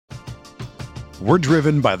We're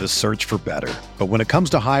driven by the search for better. But when it comes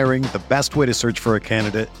to hiring, the best way to search for a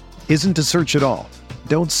candidate isn't to search at all.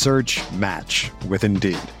 Don't search, match with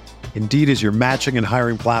Indeed. Indeed is your matching and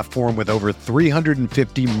hiring platform with over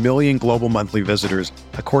 350 million global monthly visitors,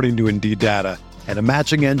 according to Indeed data, and a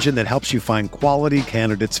matching engine that helps you find quality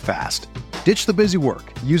candidates fast. Ditch the busy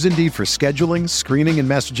work. Use Indeed for scheduling, screening, and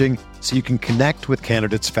messaging so you can connect with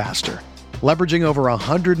candidates faster. Leveraging over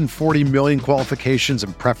 140 million qualifications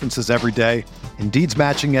and preferences every day, Indeed's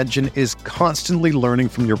matching engine is constantly learning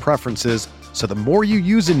from your preferences, so the more you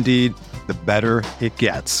use Indeed, the better it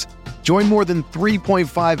gets. Join more than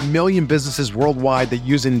 3.5 million businesses worldwide that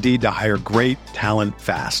use Indeed to hire great talent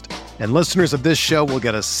fast. And listeners of this show will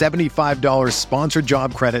get a $75 sponsored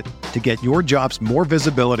job credit to get your jobs more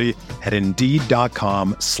visibility at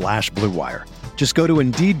Indeed.com/Blue Wire. Just go to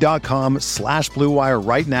Indeed.com/Blue Wire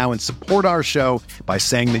right now and support our show by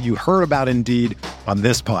saying that you heard about Indeed on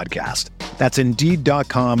this podcast. That's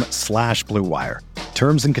Indeed.com/Blue Wire.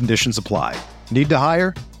 Terms and conditions apply. Need to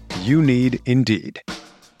hire? You need Indeed.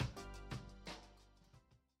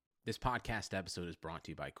 This podcast episode is brought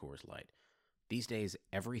to you by Coors Light. These days,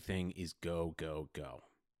 everything is go, go, go.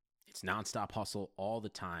 It's nonstop hustle all the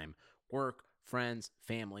time. Work, friends,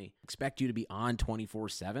 family, expect you to be on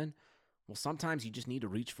 24/7. Well, sometimes you just need to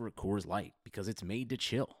reach for a Coors Light because it's made to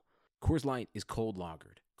chill. Coors Light is cold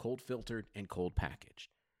lagered, cold filtered, and cold packaged.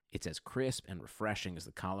 It's as crisp and refreshing as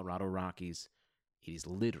the Colorado Rockies. It is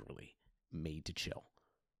literally made to chill.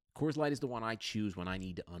 Coors Light is the one I choose when I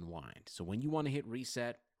need to unwind. So when you want to hit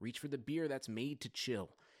reset, reach for the beer that's made to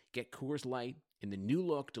chill. Get Coors Light in the new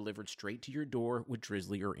look delivered straight to your door with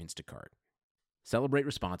Drizzly or Instacart. Celebrate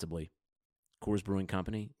responsibly. Coors Brewing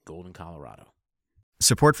Company, Golden, Colorado.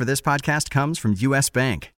 Support for this podcast comes from U.S.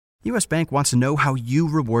 Bank. U.S. Bank wants to know how you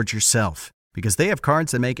reward yourself because they have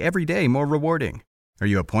cards that make every day more rewarding. Are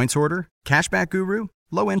you a points hoarder, cashback guru,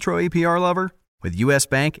 low intro APR lover? With U.S.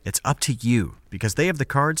 Bank, it's up to you because they have the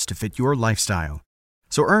cards to fit your lifestyle.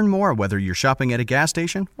 So earn more whether you're shopping at a gas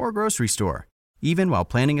station or a grocery store, even while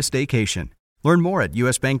planning a staycation. Learn more at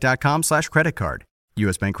usbank.com/credit card.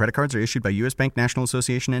 U.S. Bank credit cards are issued by U.S. Bank National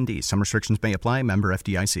Association ND. Some restrictions may apply. Member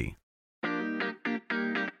FDIC.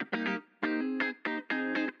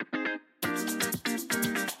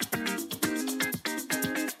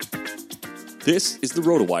 This is the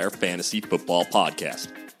RotoWire Fantasy Football Podcast.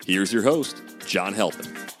 Here's your host, John Halpin.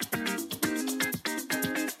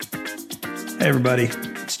 Hey everybody,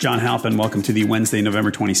 it's John Halpin. Welcome to the Wednesday,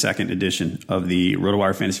 November 22nd edition of the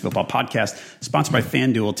RotoWire Fantasy Football Podcast, sponsored by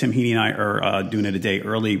FanDuel. Tim Heaney and I are doing it a day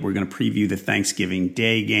early. We're going to preview the Thanksgiving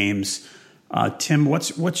Day games. Tim,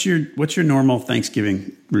 what's your normal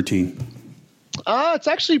Thanksgiving routine? It's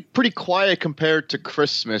actually pretty quiet compared to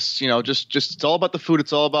Christmas. You know, just it's all about the food.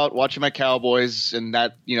 It's all about watching my Cowboys, and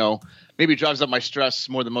that, you know, maybe drives up my stress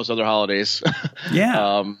more than most other holidays.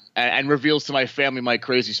 Yeah. And reveals to my family my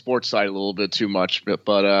crazy sports side a little bit too much.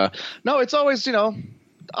 But no, it's always, you know,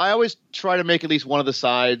 I always try to make at least one of the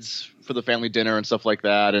sides for the family dinner and stuff like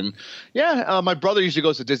that. And yeah, my brother usually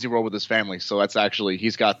goes to Disney World with his family, so that's actually,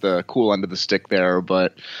 he's got the cool end of the stick there.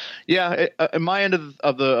 But yeah, my end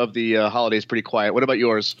of the holiday is pretty quiet. What about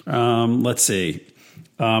yours? Let's see.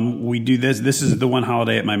 We do this. This is the one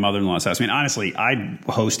holiday at my mother-in-law's house. I mean, honestly, I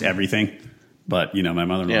host everything, but you know, my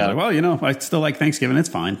mother-in-law's like, well, you know, I still like Thanksgiving. It's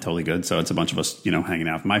fine, totally good. So it's a bunch of us, you know, hanging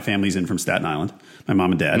out. My family's in from Staten Island. My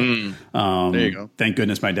mom and dad. There you go. Thank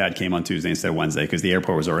goodness my dad came on Tuesday instead of Wednesday because the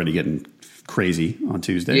airport was already getting crazy on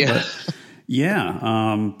Tuesday. Yeah. But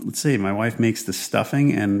yeah. Let's see. My wife makes the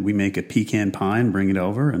stuffing, and we make a pecan pie and bring it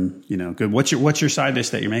over. And you know, good. What's your side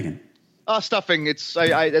dish that you're making? Stuffing. It's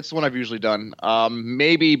that's the one I've usually done.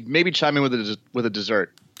 Maybe chime in with a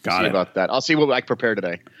dessert. Got it. About that. I'll see what I can prepare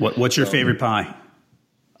today. What's your favorite pie?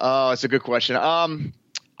 Oh, it's a good question.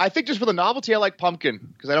 I think just for the novelty, I like pumpkin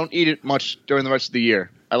because I don't eat it much during the rest of the year.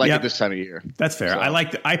 I like it this time of year. That's fair. So.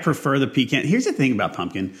 I prefer the pecan. Here's the thing about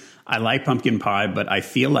pumpkin. I like pumpkin pie, but I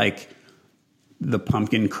feel like the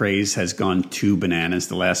pumpkin craze has gone too bananas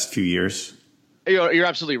the last few years. You're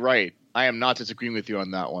absolutely right. I am not disagreeing with you on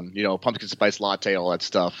that one. You know, pumpkin spice latte, all that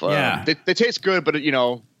stuff. Yeah. They taste good, but you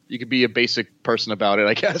know, you could be a basic person about it,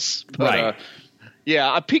 I guess. But, right.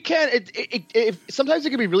 Yeah, a pecan. Sometimes it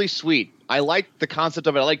can be really sweet. I like the concept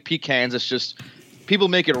of it. I like pecans. It's just people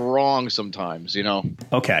make it wrong sometimes, you know.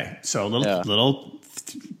 Okay, so a little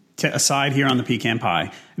aside here on the pecan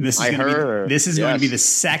pie. And this is going to be the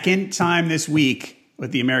second time this week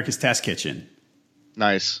with the America's Test Kitchen.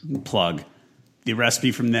 Nice plug. The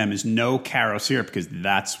recipe from them is no Caro syrup because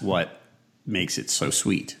that's what makes it so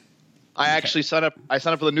sweet. I actually signed up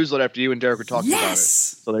for the newsletter after you and Derek were talking about it.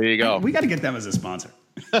 So there you go. We got to get them as a sponsor.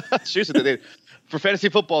 Seriously, for fantasy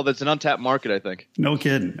football, that's an untapped market, I think. No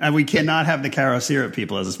kidding. And we cannot have the Caro Syrup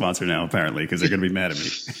people as a sponsor now, apparently, because they're going to be mad at me.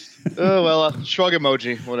 Oh, well, shrug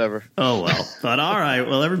emoji, whatever. Oh, well. But all right.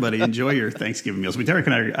 Well, everybody, enjoy your Thanksgiving meals.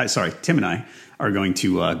 Tim and I are going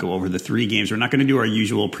to go over the 3 games. We're not going to do our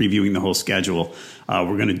usual previewing the whole schedule.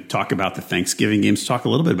 We're going to talk about the Thanksgiving games, talk a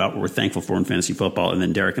little bit about what we're thankful for in fantasy football, and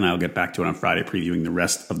then Derek and I will get back to it on Friday, previewing the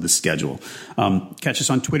rest of the schedule. Catch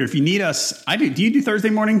us on Twitter if you need us. I do. Do you do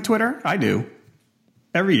Thursday morning Twitter? I do.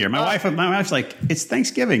 Every year. My wife's like, it's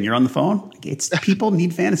Thanksgiving. You're on the phone? Like, it's people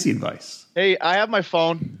need fantasy advice. Hey, I have my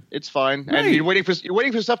phone. It's fine. Right. And you're waiting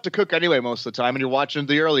for stuff to cook anyway most of the time, and you're watching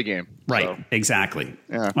the early game. Right. So. Exactly.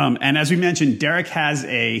 Yeah. And as we mentioned, Derek has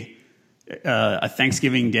a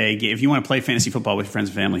Thanksgiving Day game. If you want to play fantasy football with your friends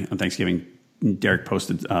and family on Thanksgiving, Derek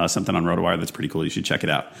posted something on RotoWire that's pretty cool. You should check it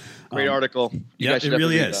out. Great article. Yeah, it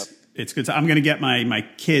really is. That. It's good. I'm going to get my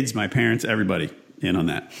kids, my parents, everybody in on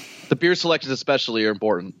that. The beer selections especially are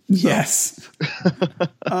important. So. Yes.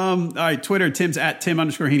 All right, Twitter, Tim's at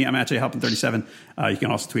Tim_Heaney. I'm at JHalpin37. You can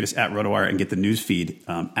also tweet us at RotoWire and get the news feed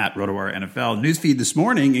at RotoWire NFL. News feed this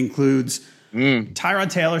morning includes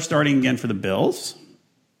Tyrod Taylor starting again for the Bills.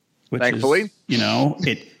 Which Thankfully.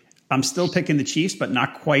 Is, I'm still picking the Chiefs, but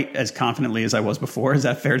not quite as confidently as I was before. Is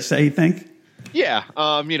that fair to say, you think? Yeah.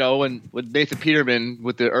 When Nathan Peterman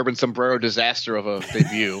with the urban sombrero disaster of a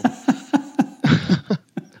debut.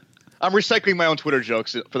 I'm recycling my own Twitter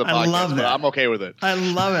jokes for the podcast. I love that. But I'm okay with it. I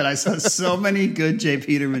love it. I saw so many good Jay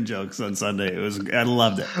Peterman jokes on Sunday. I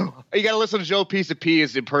loved it. You got to listen to Joe Piece of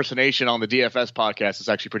P's impersonation on the DFS podcast. It's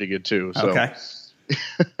actually pretty good too. So. Okay.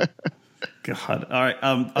 God. All right.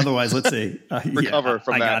 Otherwise, let's see. Recover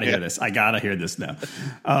from that. I gotta hear this now.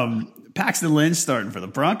 Paxton Lynch starting for the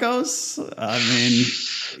Broncos. I mean,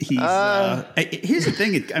 here's the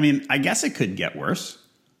thing. I guess it could get worse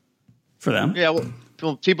for them. Yeah.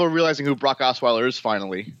 Well, people are realizing who Brock Osweiler is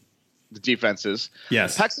finally. The defenses.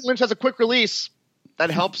 Yes. Paxton Lynch has a quick release that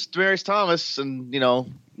helps Demaryius Thomas and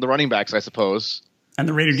the running backs, I suppose. And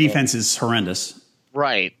the Raider defense is horrendous.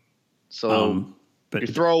 Right. So. But you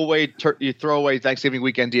throw away Thanksgiving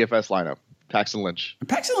weekend DFS lineup. Paxton Lynch.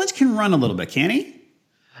 Paxton Lynch can run a little bit, can he?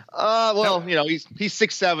 He's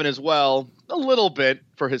 6'7" as well, a little bit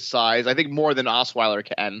for his size. I think more than Osweiler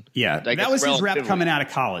can. Yeah, that was his rep coming out of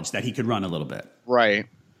college that he could run a little bit. Right.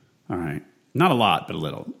 All right, not a lot, but a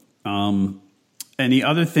little. And the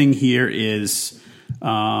other thing here is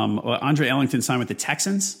Andre Ellington signed with the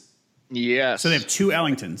Texans. Yes. So they have 2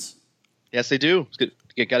 Ellingtons. Yes, they do.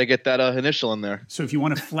 You got to get that initial in there. So if you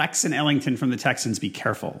want to flex an Ellington from the Texans, be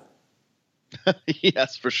careful.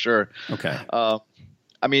 Yes, for sure. Okay.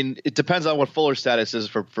 It depends on what Fuller's status is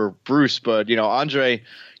for Bruce, but Andre,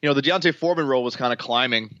 the Deontay Foreman role was kind of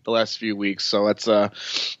climbing the last few weeks, so that's a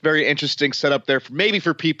very interesting setup there. Maybe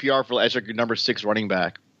for PPR as your number 6 running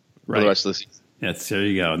back for the rest of the season. Yes, there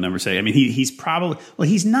you go. Number 6. He's probably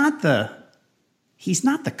he's not the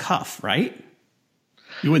cuff, right?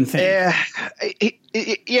 You wouldn't think.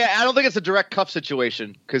 Yeah, I don't think it's a direct cuff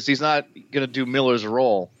situation because he's not going to do Miller's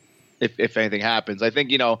role if anything happens. I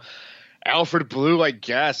think Alfred Blue, I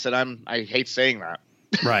guess, and I hate saying that.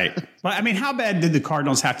 Right. Well, how bad did the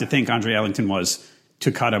Cardinals have to think Andre Ellington was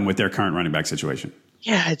to cut him with their current running back situation?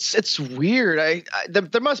 Yeah, it's weird.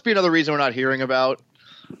 There must be another reason we're not hearing about.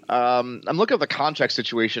 I'm looking at the contract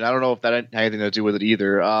situation. I don't know if that had anything to do with it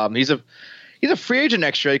either. He's a free agent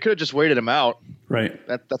next year. You could have just waited him out. Right.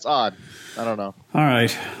 That's odd. I don't know. All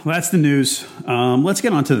right. Well, that's the news. Let's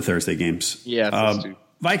get on to the Thursday games. Yeah. Let's do.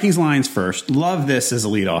 Vikings-Lions first. Love this as a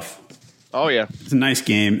leadoff. Oh, yeah. It's a nice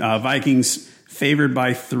game. Vikings favored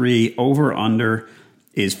by 3. Over-under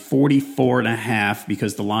is 44.5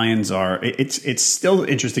 because the Lions are – it's still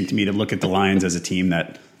interesting to me to look at the Lions as a team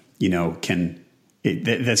that,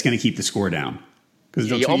 that's going to keep the score down. Because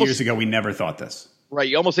 2 years ago, we never thought this. Right.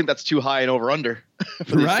 You almost think that's too high and over-under.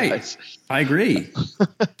 Right. Guys. I agree.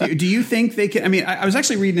 do you think they can – I was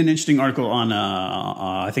actually reading an interesting article on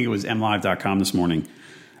I think it was mlive.com this morning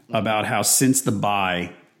about how since the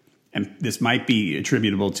bye – and this might be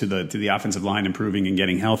attributable to the offensive line improving and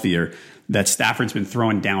getting healthier, that Stafford's been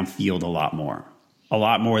throwing downfield a lot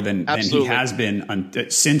more than he has been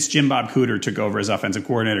since Jim Bob Cooter took over as offensive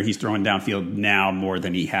coordinator. He's throwing downfield now more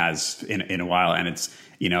than he has in a while, and it's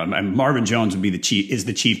and Marvin Jones would be the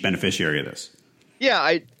chief beneficiary of this. Yeah,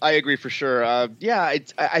 I agree for sure. I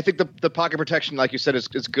think the pocket protection, like you said, is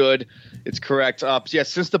good. It's correct.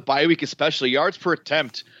 Since the bye week, especially yards per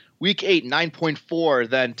attempt. Week 8, 9.4,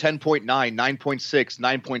 then 10.9, 9.6,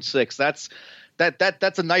 9.6.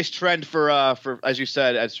 that's a nice trend for as you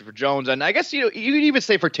said, as for Jones, and I guess you could even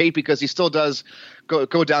say for Tate because he still does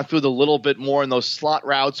go down through the little bit more in those slot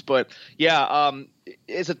routes. But yeah,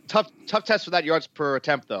 it's a tough test for that yards per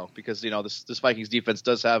attempt though, because this Vikings defense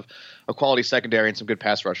does have a quality secondary and some good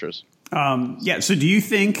pass rushers. So do you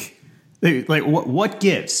think what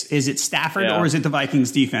gives? Is it Stafford or is it the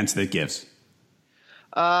Vikings defense that gives?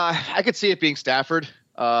 I could see it being Stafford.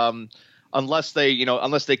 Unless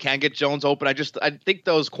they can get Jones open. I think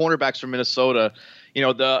those cornerbacks from Minnesota,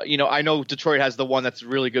 I know Detroit has the one that's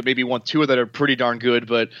really good, maybe two that are pretty darn good,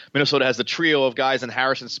 but Minnesota has the trio of guys and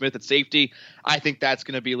Harrison Smith at safety. I think that's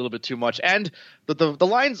going to be a little bit too much. And the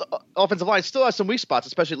Lions offensive line still has some weak spots,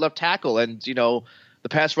 especially left tackle. And, the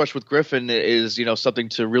pass rush with Griffin is, something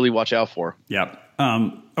to really watch out for. Yep.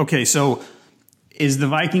 Okay. So, is the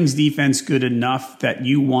Vikings defense good enough that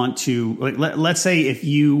you want to let's say if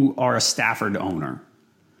you are a Stafford owner,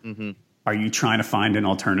 are you trying to find an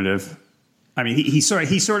alternative? I mean, he sort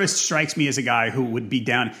of strikes me as a guy who would be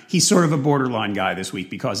down. He's sort of a borderline guy this week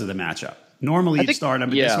because of the matchup. Normally you'd start him,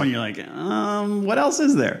 but this one you're like, what else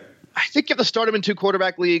is there? I think you have to start him in 2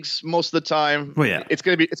 quarterback leagues most of the time. Well, yeah, it's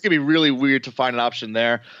gonna be really weird to find an option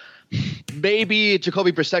there. Maybe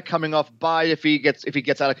Jacoby Brissett coming off bye if he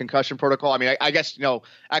gets out of concussion protocol. I mean, I guess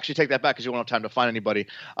actually take that back because you won't have time to find anybody.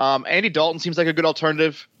 Andy Dalton seems like a good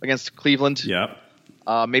alternative against Cleveland. Yep.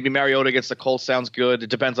 Maybe Mariota against the Colts sounds good. It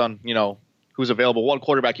depends on who's available. One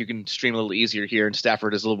quarterback you can stream a little easier here, and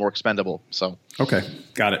Stafford is a little more expendable. So okay,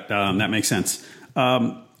 got it. That makes sense.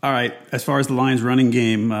 All right. As far as the Lions running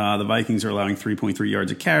game, the Vikings are allowing 3.3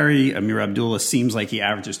 yards a carry. Amir Abdullah seems like he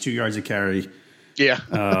averages 2 yards a carry.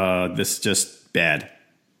 Yeah. This is just bad.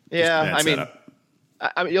 Yeah, bad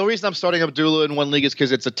I mean, the reason I'm starting Abdullah in one league is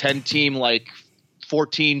because it's a 10-team,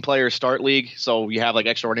 14-player start league. So you have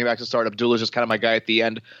extra running backs to start. Abdullah's just kind of my guy at the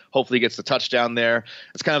end. Hopefully he gets the touchdown there.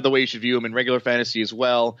 It's kind of the way you should view him in regular fantasy as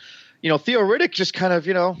well. Theo Riddick just kind of,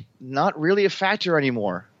 not really a factor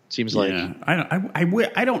anymore, it seems like. Yeah,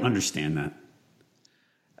 I don't understand that.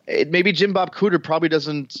 Maybe Jim Bob Cooter probably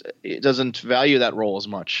doesn't value that role as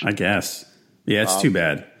much. I guess. Yeah, it's too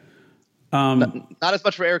bad. Not as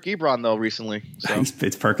much for Eric Ebron though recently. So.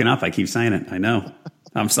 It's perking up. I keep saying it. I know.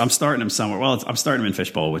 I'm starting him somewhere. Well, I'm starting him in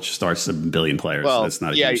Fishbowl, which starts a billion players. So that's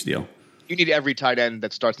not a huge deal. You need every tight end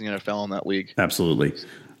that starts in the NFL in that league. Absolutely.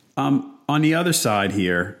 On the other side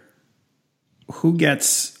here, who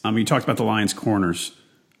gets? You talked about the Lions corners.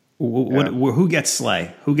 Who gets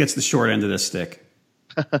Slay? Who gets the short end of this stick?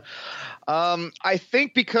 I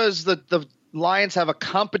think because the Lions have a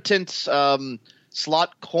competent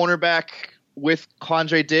slot cornerback with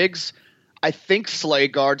Quandre Diggs. I think Slay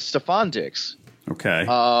guards Stephon Diggs. Okay.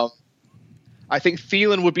 I think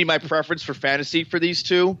Thielen would be my preference for fantasy for these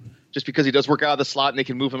two, just because he does work out of the slot and they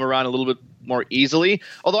can move him around a little bit more easily.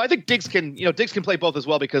 Although I think Diggs can play both as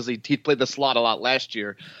well because he played the slot a lot last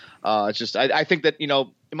year. It's just I think that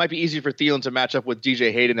it might be easier for Thielen to match up with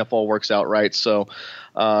DJ Hayden if all works out right. So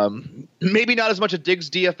maybe not as much a Diggs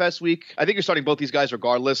DFS week. I think you're starting both these guys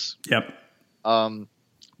regardless. Yep.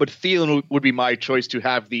 But Thielen would be my choice to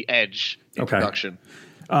have the edge in production.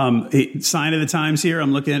 Sign of the times here.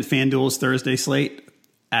 I'm looking at FanDuel's Thursday slate.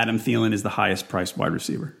 Adam Thielen is the highest priced wide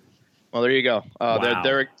receiver. Well, there you go. Wow.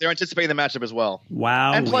 They're anticipating the matchup as well.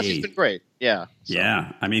 Wow. And plus, he's been great. Yeah. So.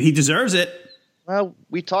 Yeah. I mean, he deserves it. Well,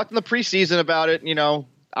 we talked in the preseason about it.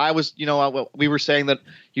 We were saying that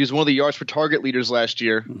he was one of the yards per target leaders last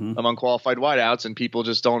year among qualified wideouts, and people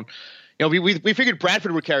just don't. We figured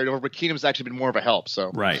Bradford would carry it over, but Keenum's actually been more of a help.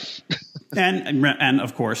 So right, and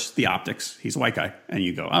of course the optics. He's a white guy, and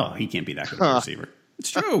you go, oh, he can't be that good of a receiver. It's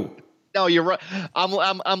true. No, you're right.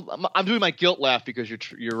 I'm doing my guilt laugh because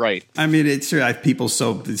you're right. I mean, it's true. People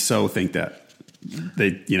so think that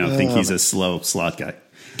they think he's a slow slot guy.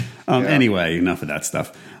 Anyway, enough of that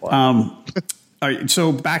stuff. Wow. All right,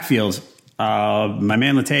 so backfield, my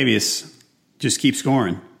man Latavius just keeps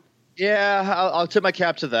scoring. Yeah, I'll tip my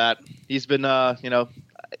cap to that. He's been, I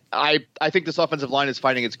think this offensive line is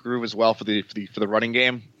finding its groove as well for the running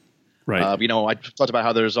game. Right. I talked about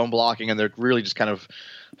how there's zone blocking and they're really just kind of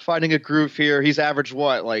finding a groove here. He's averaged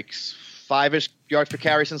 5-ish yards per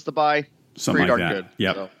carry since the bye. Something pretty like darn that. Good.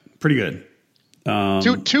 Yep. So. Pretty good.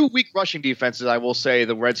 Two weak rushing defenses, I will say,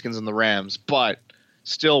 the Redskins and the Rams, but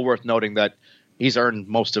still worth noting that he's earned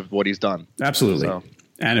most of what he's done. Absolutely. So.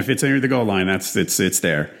 And if it's near the goal line, it's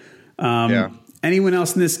there. Yeah. Anyone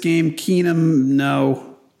else in this game? Keenum?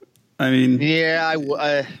 No. I mean, yeah.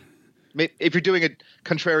 If you're doing a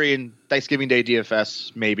contrarian Thanksgiving Day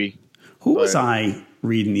DFS, maybe. Who was I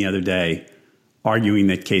reading the other day arguing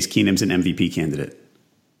that Case Keenum's an MVP candidate?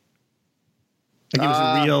 Like it was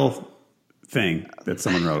a real thing that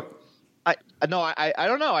someone wrote. I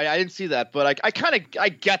don't know. I didn't see that, but I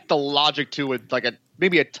get the logic to it. Like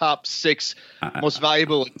maybe a top 6 most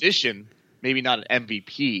valuable addition, maybe not an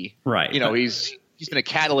MVP. Right. He's been a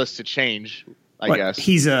catalyst to change. I guess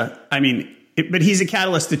he's a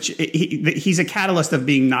catalyst. He's a catalyst of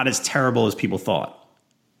being not as terrible as people thought.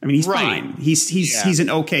 I mean, he's fine. He's an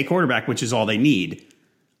okay quarterback, which is all they need.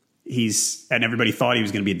 And everybody thought he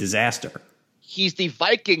was going to be a disaster. He's the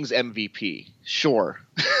Vikings MVP, sure.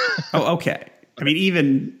 Oh, okay. I mean,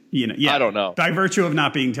 even I don't know. By virtue of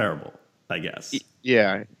not being terrible, I guess.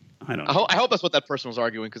 Yeah, I don't know. I hope that's what that person was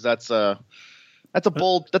arguing, because that's a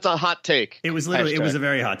hot take. It was literally it was a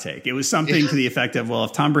very hot take. It was something to the effect of, well,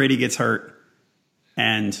 if Tom Brady gets hurt,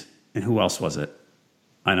 and who else was it?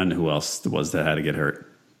 I don't know who else was that had to get hurt.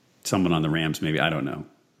 Someone on the Rams, maybe. I don't know.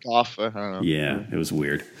 Goff, I don't know. Yeah, it was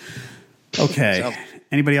weird. Okay.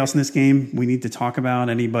 Anybody else in this game we need to talk about?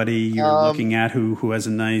 Anybody you're looking at who has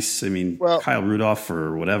a nice, Kyle Rudolph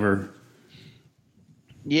or whatever?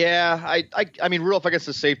 Yeah, I mean, Rudolph against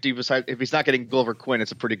the safety, if he's not getting Glover Quinn,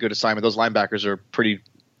 it's a pretty good assignment. Those linebackers are pretty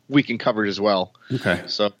weak in coverage as well. Okay.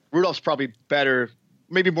 So Rudolph's probably better,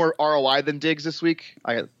 maybe more ROI than Diggs this week.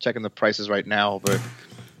 I'm checking the prices right now, but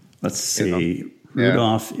let's see.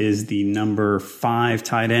 Rudolph is the number 5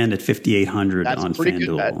 tight end at 5,800 on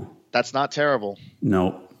FanDuel. That's not terrible.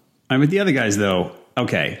 No. The other guys, though,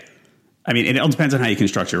 okay. I mean, it all depends on how you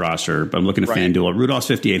construct your roster, but I'm looking at FanDuel. Rudolph's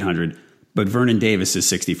 5,800, but Vernon Davis is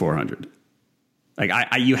 6,400. Like,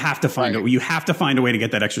 you have to find a way to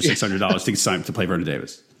get that extra $600 to play Vernon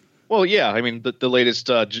Davis. Well, yeah. I mean, the latest.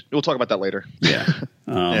 We'll talk about that later. Yeah.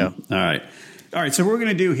 All right. So what we're going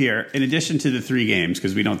to do here, in addition to the 3 games,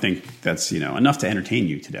 because we don't think that's enough to entertain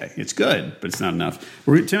you today. It's good, but it's not enough.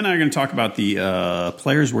 Tim and I are going to talk about the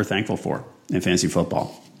players we're thankful for in fantasy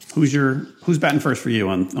football. Who's batting first for you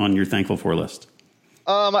on your thankful for list?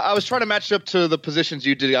 I was trying to match up to the positions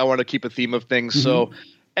you did. I want to keep a theme of things. Mm-hmm. So,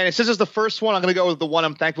 and since it's the first one, I'm going to go with the one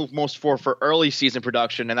I'm thankful most for early season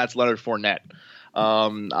production, and that's Leonard Fournette.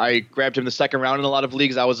 I grabbed him the second round in a lot of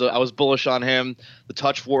leagues. I was bullish on him. The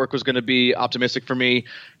touch work was going to be optimistic for me.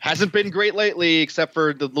 Hasn't been great lately, except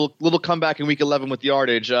for the little comeback in week 11 with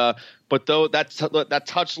yardage. But though that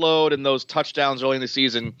touch load and those touchdowns early in the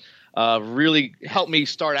season really helped me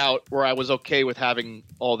start out where I was okay with having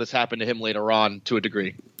all this happen to him later on to a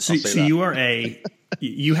degree. So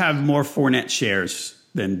you have more Fournette shares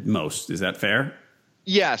than most. Is that fair?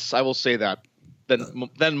 Yes, I will say that.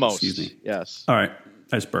 Than most. Excuse me. Yes. All right.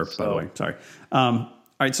 That's burp, by the way. Sorry. All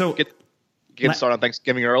right. So get started on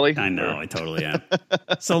Thanksgiving early. I know. I totally am.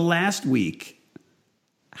 So last week,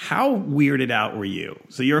 how weirded out were you?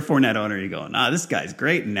 So you're a Fournette owner. You're going, this guy's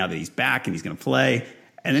great. And now that he's back and he's going to play.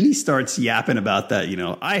 And then he starts yapping about that.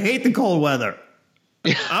 I hate the cold weather.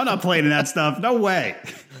 I'm not playing in that stuff. No way.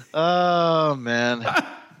 Oh, man.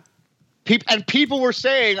 People were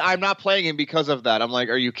saying I'm not playing him because of that. I'm like,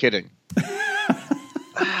 are you kidding?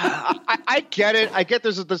 I get it. I get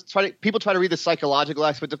there's people try to read the psychological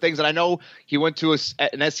aspect of things, and I know he went to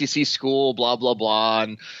an SEC school, blah blah blah,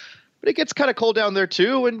 but it gets kind of cold down there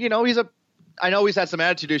too. And I know he's had some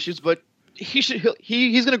attitude issues, but he's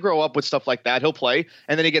going to grow up with stuff like that. He'll play,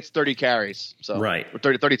 and then he gets 30 carries, so right, or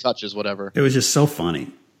 30 touches, whatever. It was just so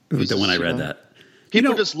funny when I read that.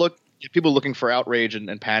 People looking for outrage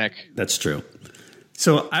and panic. That's true.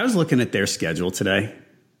 So I was looking at their schedule today.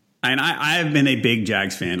 And I have been a big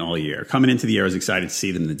Jags fan all year. Coming into the year, I was excited to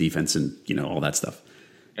see them in the defense and, all that stuff.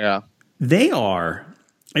 Yeah. They are,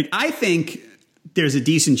 I think there's a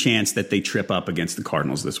decent chance that they trip up against the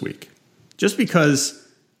Cardinals this week. Just because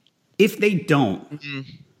if they don't,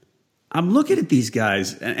 I'm looking at these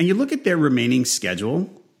guys, and you look at their remaining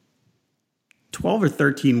schedule, 12 or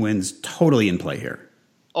 13 wins totally in play here.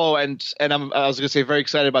 Oh, and I was going to say very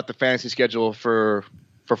excited about the fantasy schedule for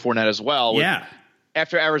Fournette as well. Yeah.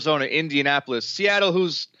 After Arizona, Indianapolis, Seattle, who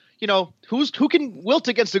can wilt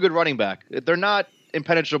against a good running back. They're not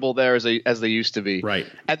impenetrable there as they used to be. Right.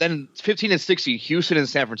 And then 15 and 60, Houston and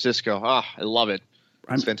San Francisco. I love it.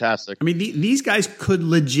 It's fantastic. I mean, these guys could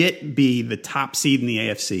legit be the top seed in the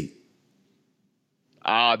AFC.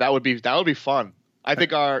 That would be fun. I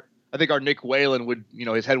think our Nick Whalen would,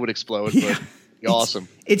 his head would explode. Yeah. But be awesome.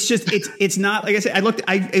 It's not like I said.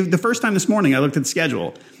 The first time this morning I looked at the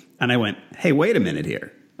schedule. And I went, hey, wait a minute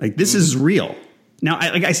here. This is real. Now,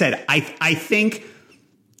 like I said, I think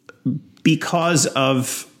because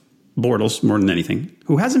of Bortles more than anything,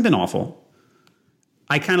 who hasn't been awful,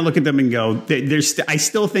 I kind of look at them and go, I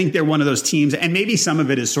still think they're one of those teams. And maybe some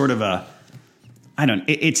of it is sort of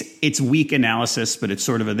it's weak analysis, but it's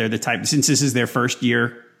sort of they're the type, since this is their first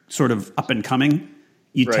year sort of up and coming,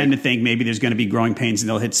 you tend to think maybe there's going to be growing pains and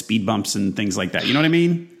they'll hit speed bumps and things like that. You know what I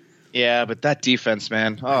mean? Yeah, but that defense,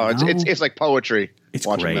 man. Oh, it's like poetry. It's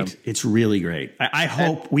great. Them. It's really great. I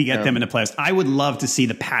hope we get them in the playoffs. I would love to see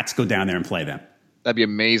the Pats go down there and play them. That'd be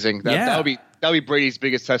amazing. That would be Brady's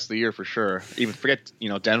biggest test of the year for sure. Even forget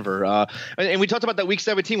Denver. And we talked about that Week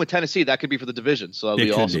 17 with Tennessee. That could be for the division. So that'd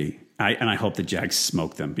be awesome. It could be. And I hope the Jags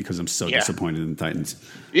smoke them because I'm so disappointed in the Titans.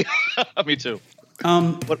 Yeah, me too.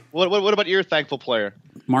 What about your thankful player?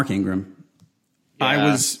 Mark Ingram. Yeah. I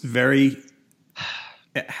was very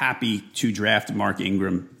happy to draft Mark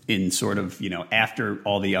Ingram in sort of, after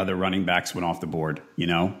all the other running backs went off the board,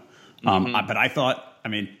 But I thought,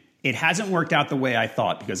 it hasn't worked out the way I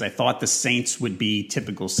thought because I thought the Saints would be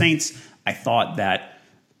typical Saints. I thought that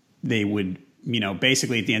they would,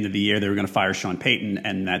 basically at the end of the year, they were going to fire Sean Payton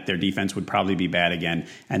and that their defense would probably be bad again.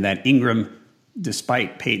 And that Ingram,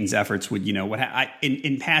 despite Payton's efforts, would,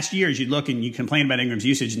 in past years, you'd look and you complain about Ingram's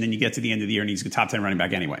usage and then you get to the end of the year and he's a top 10 running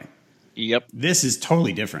back anyway. Yep. This is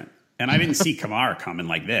totally different. And I didn't see Kamara coming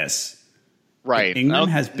like this. Right. Ingram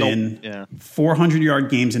has been 400-yard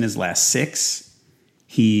games in his last 6.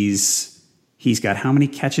 He's got how many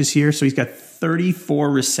catches here? So he's got 34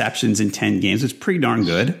 receptions in 10 games. It's pretty darn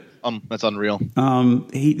good. That's unreal.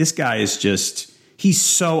 This guy is he's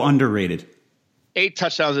so underrated. 8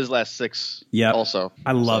 touchdowns in his last 6. Yeah. Also,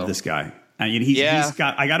 I love this guy. I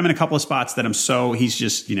got him in a couple of spots that he's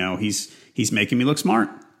just, he's making me look smart.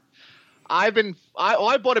 I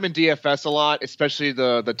bought him in DFS a lot, especially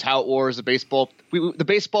the Tout Wars, the baseball. The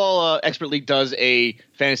baseball expert league does a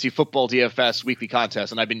fantasy football DFS weekly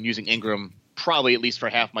contest, and I've been using Ingram probably at least for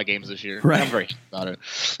half my games this year. Right. I'm very about it.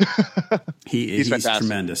 He's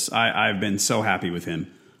tremendous. I've been so happy with him.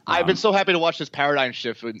 I've been so happy to watch this paradigm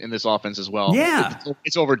shift in this offense as well. Yeah,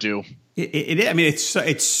 it's overdue.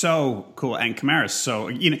 It's so cool, and Kamara's so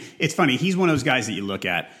it's funny. He's one of those guys that you look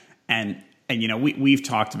at and we've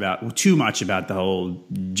talked about too much about the whole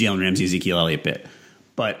Jalen Ramsey, Ezekiel Elliott bit,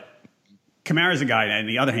 but Kamara's a guy. On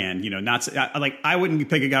the other hand, I wouldn't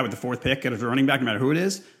pick a guy with the 4th pick as a running back, no matter who it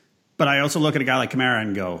is. But I also look at a guy like Kamara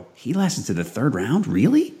and go, he lasted to the 3rd round,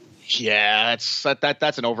 really? Yeah,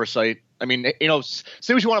 that's an oversight. I mean,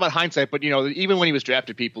 say what you want about hindsight, but even when he was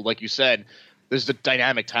drafted, people like you said, there's the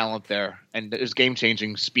dynamic talent there, and there's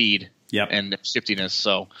game-changing speed and shiftiness.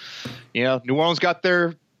 So, New Orleans got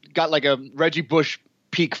like a Reggie Bush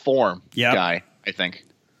peak form guy, I think.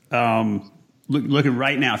 Looking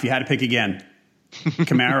right now, if you had to pick again,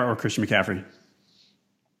 Kamara or Christian McCaffrey?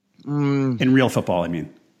 In real football, I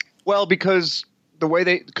mean. Well, because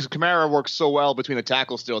Kamara works so well between the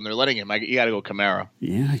tackles still, and they're letting him. You got to go Kamara.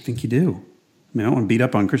 Yeah, I think you do. I don't want to beat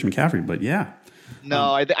up on Christian McCaffrey, but yeah.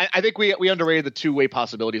 No, I think we underrated the two-way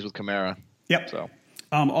possibilities with Kamara. Yep. So.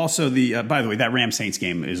 Also, by the way, that Rams Saints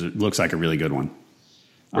game looks like a really good one.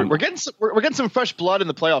 We're getting some fresh blood in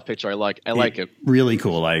the playoff picture. I like it. Really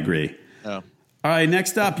cool. I agree. Oh. All right,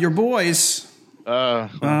 next up, your boys. Sure,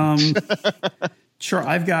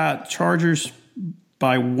 I've got Chargers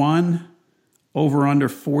by 1, over under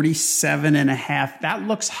 47.5. That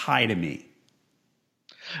looks high to me.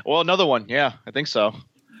 Well, another one. Yeah, I think so.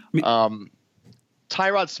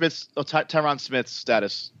 Tyron Smith's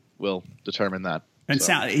status will determine that. And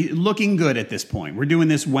looking good at this point. We're doing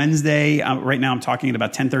this Wednesday. Right now I'm talking at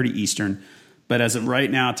about 10:30 Eastern. But as of right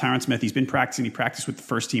now, Tyron Smith, he's been practicing. He practiced with the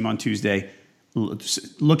first team on Tuesday.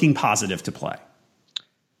 Looking positive to play.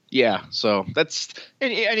 Yeah, so that's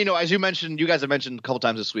and as you mentioned, you guys have mentioned a couple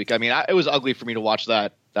times this week. I mean, it was ugly for me to watch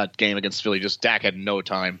that game against Philly. Just Dak had no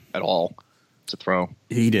time at all to throw.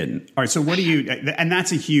 He didn't. All right, so what do you? And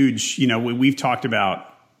that's a huge. We've talked about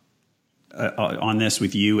on this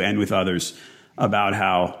with you and with others about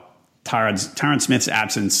how Tyron Smith's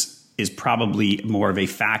absence is probably more of a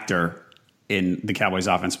factor in the Cowboys'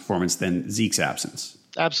 offense performance than Zeke's absence.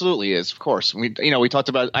 Absolutely is, of course. I talked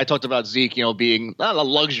about Zeke, being not a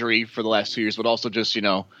luxury for the last 2 years, but also just,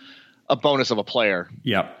 a bonus of a player.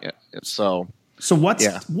 Yep. Yeah. So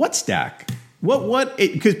what's Dak?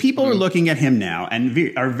 Because people are looking at him now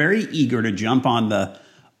and are very eager to jump on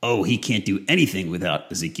he can't do anything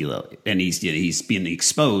without Ezekiel Elliott, and he's being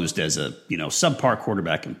exposed as a subpar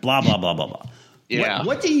quarterback and blah blah blah blah blah. Yeah.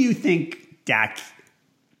 What do you think Dak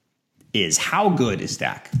is? How good is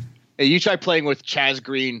Dak? You try playing with Chaz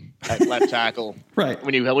Green at left tackle, right?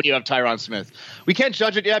 When you have Tyron Smith, we can't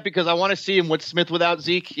judge it yet because I want to see him with Smith without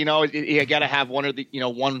Zeke. You got to have one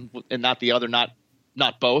one and not the other, not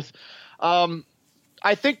both. I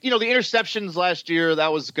think the interceptions last year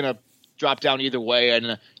that was going to drop down either way,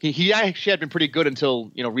 and he actually had been pretty good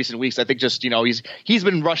until recent weeks. I think just he's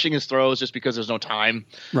been rushing his throws just because there's no time.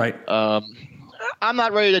 Right. I'm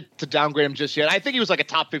not ready to downgrade him just yet. I think he was like a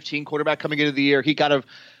top 15 quarterback coming into the year. He kind of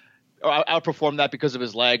outperformed that because of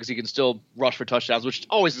his legs. He can still rush for touchdowns, which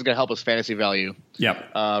always is going to help his fantasy value.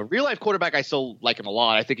 Yep. Real life quarterback, I still like him a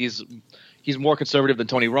lot. I think he's more conservative than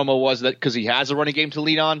Tony Romo was, that because he has a running game to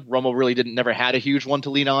lean on. Romo really never had a huge one to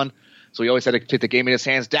lean on, so he always had to take the game in his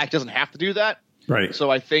hands. Dak doesn't have to do that. Right. So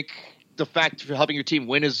I think the fact for helping your team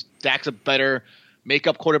win is Dak's a better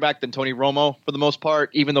makeup quarterback than Tony Romo for the most part.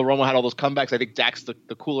 Even though Romo had all those comebacks, I think Dak's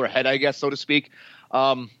the cooler head, I guess, so to speak.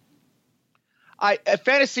 At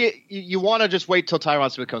fantasy, you want to just wait till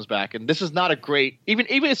Tyron Smith comes back, and this is not a great. Even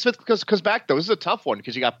if Smith comes back, though, this is a tough one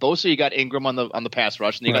because you got Bosa, you got Ingram on the pass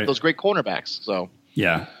rush, and you got those great cornerbacks. So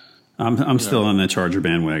yeah, I'm still on the Charger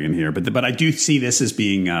bandwagon here, but I do see this as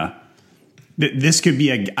being. This could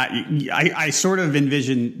be I sort of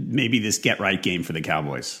envision maybe this get right game for the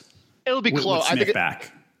Cowboys. It'll be close. With Smith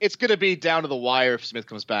back. It's going to be down to the wire if Smith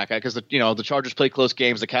comes back, because the Chargers play close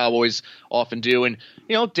games. The Cowboys often do, and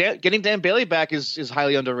getting Dan Bailey back is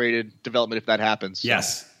highly underrated development if that happens.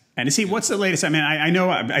 Yes. And to see what's the latest. I mean,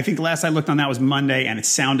 I think the last I looked on that was Monday, and it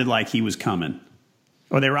sounded like he was coming,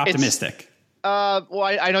 or they were optimistic. Well,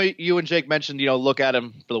 I know you and Jake mentioned look at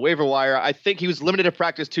him for the waiver wire. I think he was limited to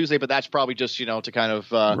practice Tuesday, but that's probably just to kind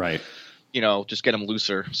of right. Just get him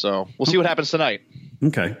looser. So we'll see what happens tonight.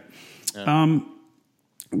 Okay. Yeah.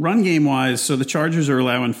 Run game wise, so the Chargers are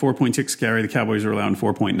allowing 4.6 carry. The Cowboys are allowing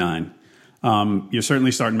 4.9. You're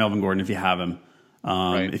certainly starting Melvin Gordon if you have him.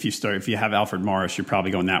 Right. If you have Alfred Morris, you're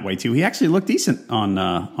probably going that way too. He actually looked decent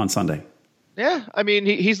on Sunday. Yeah, I mean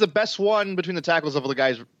he's the best one between the tackles of all the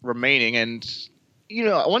guys remaining, and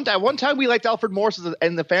one time we liked Alfred Morris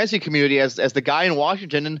in the fantasy community as the guy in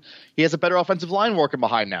Washington, and he has a better offensive line working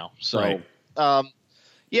behind now. So. Right.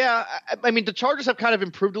 Yeah, I mean the Chargers have kind of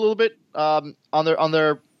improved a little bit on their on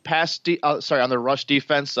their rush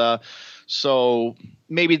defense. So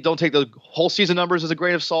maybe don't take the whole season numbers with a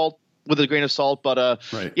grain of salt. But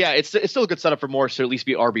right. Yeah, it's still a good setup for Morris to at least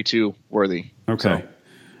be RB2 worthy. Okay.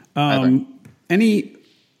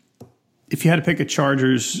 If you had to pick a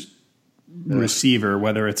Chargers receiver,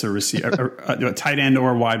 whether it's a tight end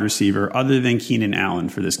or a wide receiver, other than Keenan Allen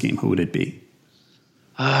for this game, who would it be?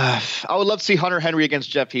 I would love to see Hunter Henry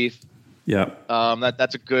against Jeff Heath. Yeah.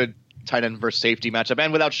 That's a good tight end versus safety matchup.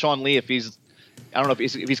 And without Sean Lee, I don't know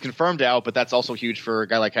if he's confirmed out, but that's also huge for a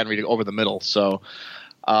guy like Henry to go over the middle. So,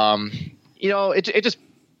 it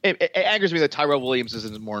angers me that Tyrell Williams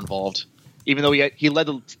isn't more involved. Even though he led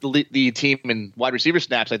the team in wide receiver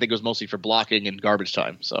snaps, I think it was mostly for blocking and garbage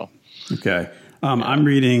time. So. Okay. I'm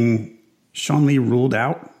reading Sean Lee ruled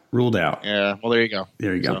out. Yeah. Well, there you go.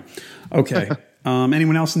 So. Okay.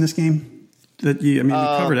 Anyone else in this game that you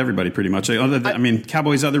covered everybody pretty much.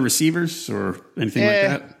 Cowboys other receivers or anything like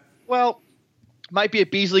that? Well, might be a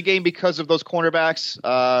Beasley game because of those cornerbacks.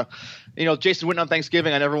 Jason Witten on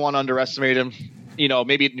Thanksgiving, I never want to underestimate him.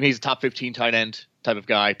 Maybe he's a top 15 tight end type of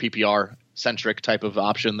guy, PPR centric type of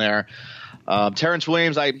option there. Terrence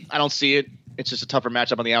Williams, I don't see it. It's just a tougher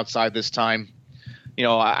matchup on the outside this time.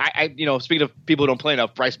 Speaking of people who don't play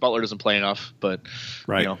enough, Bryce Butler doesn't play enough, but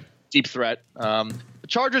right. Deep threat. The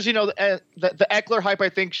Chargers, the Eckler hype I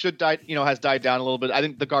think should die. Has died down a little bit. I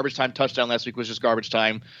think the garbage time touchdown last week was just garbage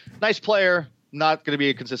time. Nice player, not going to be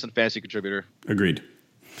a consistent fantasy contributor. Agreed.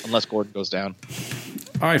 Unless Gordon goes down.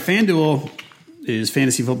 All right, FanDuel is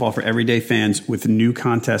fantasy football for everyday fans with new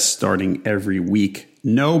contests starting every week.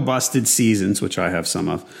 No busted seasons, which I have some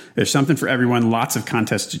of. There's something for everyone. Lots of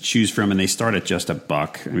contests to choose from, and they start at just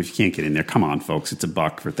 $1. If you can't get in there, come on, folks. It's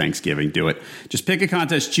 $1 for Thanksgiving. Do it. Just pick a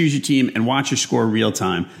contest, choose your team, and watch your score real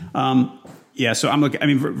time. So I'm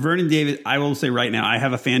looking. Vernon Davis, I will say right now, I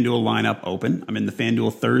have a FanDuel lineup open. I'm in the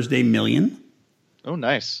FanDuel Thursday Million. Oh,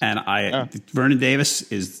 nice. And Vernon Davis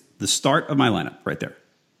is the start of my lineup right there.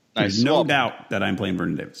 Nice. There's no doubt that I'm playing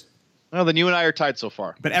Vernon Davis. Well, then you and I are tied so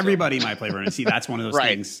far. But everybody might play Vernon. See, that's one of those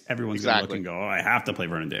things. Everyone's going to look and go, I have to play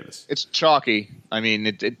Vernon Davis. It's chalky. I mean,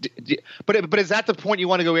 but is that the point you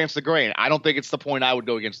want to go against the grain? I don't think it's the point I would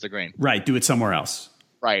go against the grain. Right. Do it somewhere else.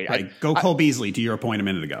 Right. Go Cole Beasley to your point a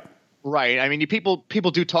minute ago. Right. I mean, people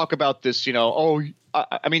do talk about this,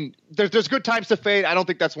 there's good times to fade. I don't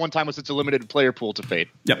think that's one time when it's a limited player pool to fade.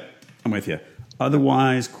 Yep. I'm with you.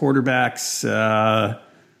 Otherwise, quarterbacks,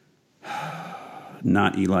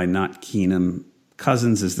 not Eli, not Keenum.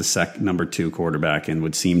 Cousins is the number 2 quarterback and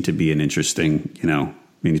would seem to be an interesting,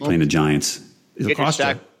 he's playing the Giants. You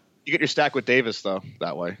get your stack with Davis, though,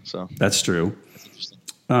 that way. So that's true. That's interesting.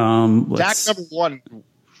 Dak number 1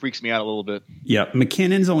 freaks me out a little bit. Yeah,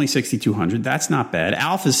 McKinnon's only 6,200. That's not bad.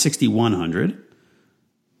 Alf is 6,100.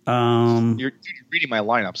 You're reading my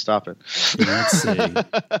lineup. Stop it. Let's see.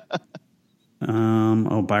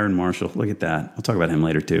 Byron Marshall. Look at that. I'll talk about him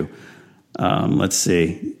later too. Let's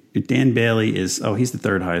see. Dan Bailey he's the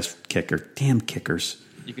third highest kicker. Damn kickers.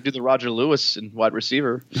 You could do the Roger Lewis in wide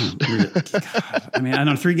receiver. I mean, on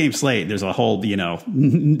a 3-game slate, there's a whole,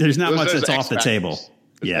 there's not much that's off the table.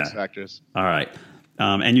 Yeah. X factors. All right.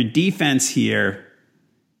 And your defense here,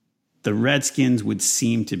 the Redskins would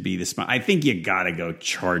seem to be the spot. I think you got to go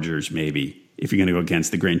Chargers maybe if you're going to go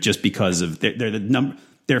against the grain, just because of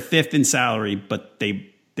they're fifth in salary, but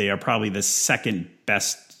they are probably the second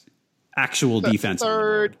best actual defense.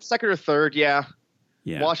 Second or third, yeah.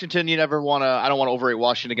 Yeah. Washington, I don't want to overrate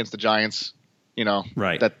Washington against the Giants.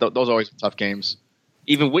 Right. Those are always tough games.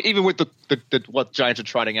 Even with the what Giants are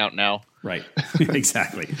trotting out now. Right.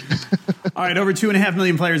 Exactly. All right. Over 2.5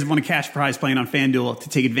 million players have won a cash prize playing on FanDuel. To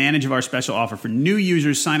take advantage of our special offer for new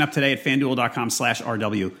users, sign up today at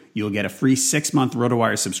FanDuel.com/RW. You'll get a free 6-month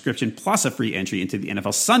RotoWire subscription plus a free entry into the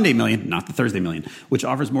NFL Sunday Million, not the Thursday Million, which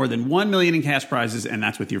offers more than $1 million in cash prizes, and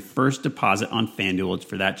that's with your first deposit on FanDuel.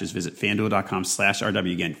 For that, just visit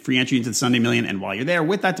FanDuel.com/RW. Again, free entry into the Sunday Million, and while you're there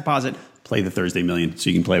with that deposit, play the Thursday Million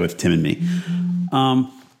so you can play with Tim and me.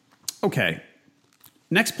 Okay.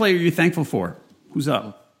 Next player you're thankful for. Who's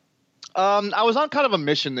up? I was on kind of a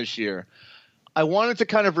mission this year. I wanted to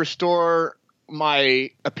kind of restore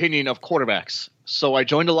my opinion of quarterbacks. So I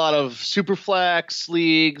joined a lot of Superflex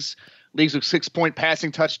leagues with 6-point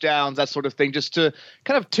passing touchdowns, that sort of thing, just to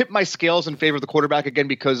kind of tip my scales in favor of the quarterback again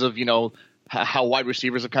because of, how wide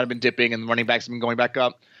receivers have kind of been dipping and running backs have been going back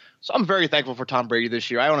up. So I'm very thankful for Tom Brady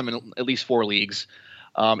this year. I own him in at least 4 leagues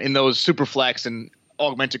in those Superflex and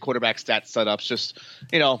augmented quarterback stat setups. Just,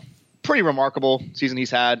 pretty remarkable season he's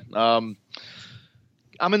had. I'm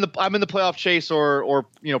in the playoff chase or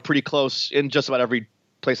pretty close in just about every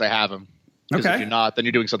place I have him. Okay. If you're not, then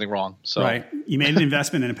you're doing something wrong. So right. You made an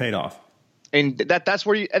investment and it paid off. And that's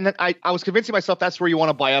where then I was convincing myself that's where you want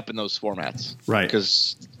to buy up in those formats. Right.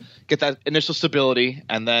 Because get that initial stability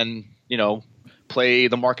and then, play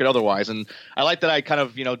the market otherwise. And I like that I kind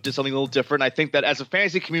of, did something a little different. I think that as a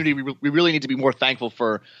fantasy community, we really need to be more thankful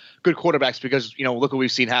for good quarterbacks because, look what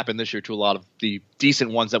we've seen happen this year to a lot of the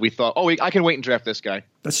decent ones that we thought, I can wait and draft this guy.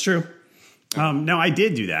 That's true. No, I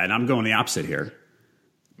did do that, and I'm going the opposite here.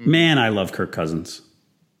 Man, I love Kirk Cousins.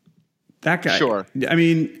 That guy. Sure. I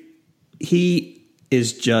mean, he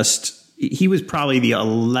was probably the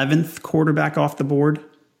 11th quarterback off the board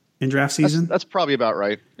in draft season. That's probably about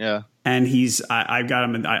right. Yeah. And I've got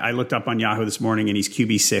him. I looked up on Yahoo this morning, and he's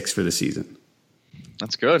QB6 for the season.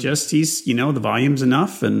 That's good. Just he's the volume's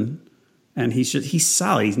enough, and he's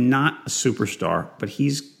solid. He's not a superstar, but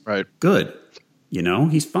he's good.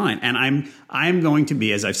 He's fine. And I'm going to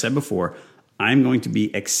be, as I've said before, I'm going to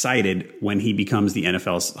be excited when he becomes the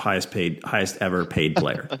NFL's highest ever paid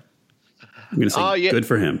player. I'm going to say good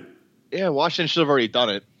for him. Yeah, Washington should have already done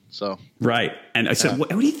it. So right. And I said, what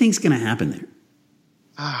do you think's going to happen there?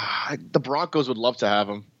 The Broncos would love to have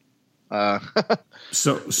him.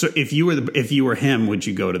 So if you were him, would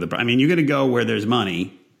you go to the? I mean, you're going to go where there's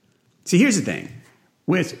money. See, here's the thing: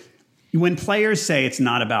 when players say it's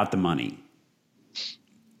not about the money,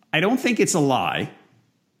 I don't think it's a lie.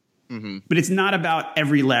 Mm-hmm. But it's not about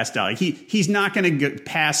every last dollar. He's not going to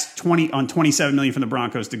pass $27 million from the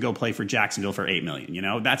Broncos to go play for Jacksonville for $8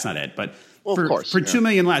 million. That's not it. But for $2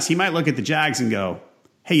 million less, he might look at the Jags and go,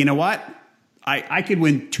 "Hey, you know what? I could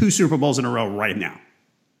win 2 Super Bowls in a row right now."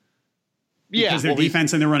 Because their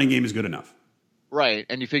defense and their running game is good enough. Right.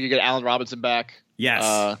 And you figure you get Allen Robinson back. Yes.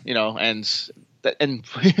 And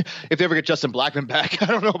if they ever get Justin Blackman back, I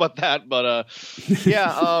don't know about that. But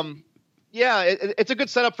it's a good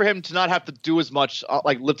setup for him to not have to do as much,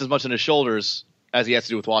 lift as much on his shoulders as he has to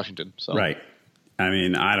do with Washington. So. Right. I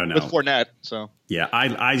mean, I don't know. With Fournette. So. Yeah,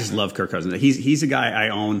 I just love Kirk Cousins. He's a guy I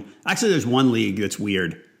own. Actually, there's one league that's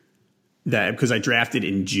weird because I drafted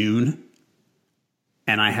in June.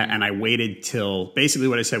 And I waited till basically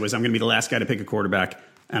what I said was I'm going to be the last guy to pick a quarterback,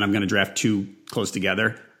 and I'm going to draft 2 close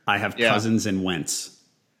together. I have Cousins and Wentz.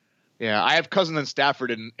 Yeah, I have Cousins and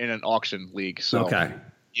Stafford in an auction league. So okay.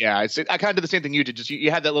 Yeah, I kind of did the same thing you did. Just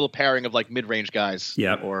you had that little pairing of mid-range guys.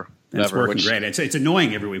 Yeah, or it's working great. It's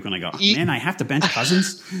annoying every week when I go, man, I have to bench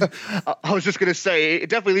Cousins. I was just going to say it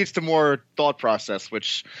definitely leads to more thought process,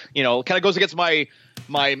 which kind of goes against my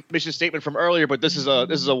mission statement from earlier. But this is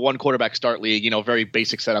a 1 quarterback start league. Very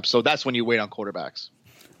basic setup. So that's when you wait on quarterbacks.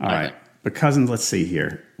 All right, but Cousins, let's see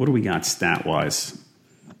here. What do we got stat wise?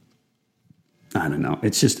 I don't know.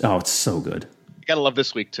 It's just it's so good. You gotta love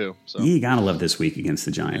this week too. So. You gotta love this week against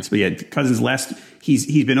the Giants. But yeah, Cousins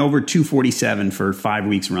he's been over 247 for 5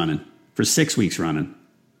 weeks running, for 6 weeks running.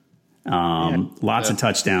 Lots of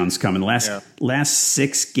touchdowns coming. Last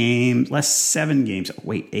 7 games.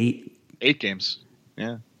 Wait, 8? 8 games.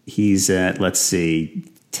 Yeah. He's at, let's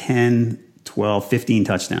see, 10, 12, 15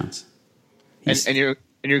 touchdowns. And you're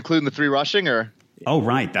including the 3 rushing, or? Oh,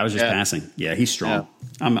 right. That was just passing. Yeah, he's strong.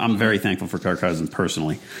 Yeah. I'm very thankful for Kirk Cousins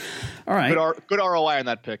personally. All right. Good ROI on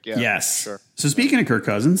that pick. Yeah. Yes. Sure. So speaking of Kirk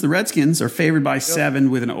Cousins, the Redskins are favored by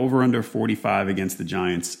 7 with an over-under 45 against the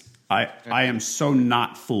Giants. I am so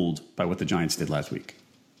not fooled by what the Giants did last week.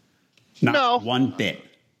 Not one bit.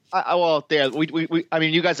 I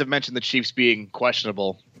mean, you guys have mentioned the Chiefs being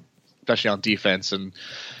questionable, especially on defense, and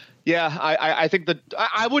I think that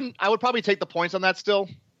I would probably take the points on that still.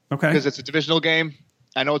 Okay. Because it's a divisional game.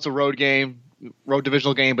 I know it's a road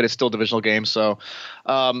divisional game, but it's still a divisional game. So,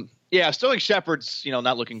 Sterling Shepard's,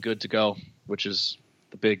 not looking good to go, which is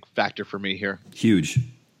the big factor for me here. Huge.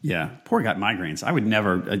 Yeah. Poor guy, migraines. I would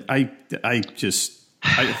never, I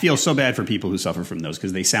feel so bad for people who suffer from those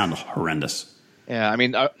because they sound horrendous. Yeah. I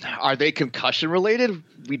mean, are they concussion related?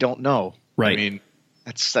 We don't know. Right. I mean,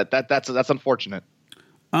 that's unfortunate.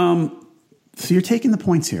 So you're taking the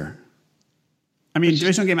points here. I mean,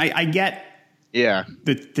 divisional game, I get. Yeah.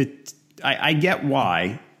 I get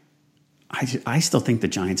why. I still think the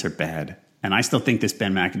Giants are bad. And I still think this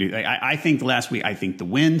Ben McAdoo. I think last week, I think the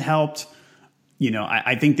wind helped.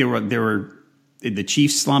 I think there were the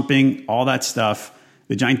Chiefs slumping, all that stuff.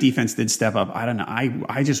 The Giant defense did step up. I don't know.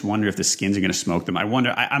 I just wonder if the Skins are going to smoke them. I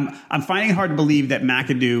wonder. I'm finding it hard to believe that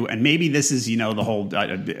McAdoo, and maybe this is the whole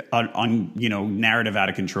narrative out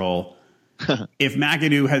of control. If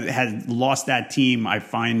McAdoo has lost that team, I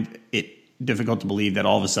find it difficult to believe that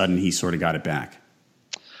all of a sudden he sort of got it back.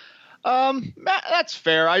 That's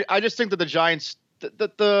fair. I just think that the Giants,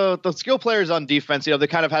 the skill players on defense, they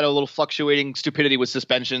kind of had a little fluctuating stupidity with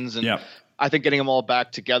suspensions, and I think getting them all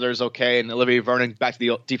back together is okay. And Olivier Vernon back to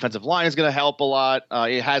the defensive line is going to help a lot.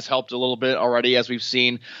 It has helped a little bit already, as we've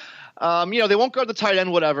seen. They won't guard the tight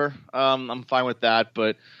end, whatever. I'm fine with that,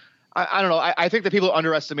 but I don't know. I think that people are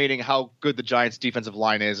underestimating how good the Giants' defensive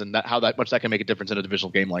line is, and how much that can make a difference in a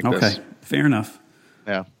divisional game like this. Okay, fair enough.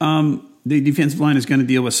 Yeah. The defensive line is going to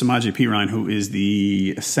deal with Samaje Perine, who is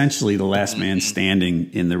essentially the last man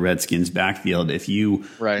standing in the Redskins' backfield. If you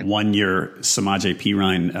won your Samaje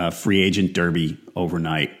Perine free agent derby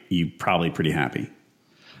overnight, you're probably pretty happy.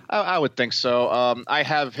 I would think so. I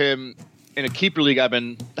have him in a keeper league. I've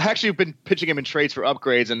actually been pitching him in trades for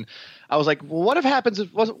upgrades, and I was like, well, what would happen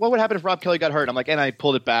if Rob Kelly got hurt? I'm like, and I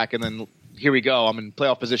pulled it back, and then here we go. I'm in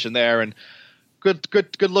playoff position there, and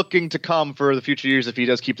good looking to come for the future years if he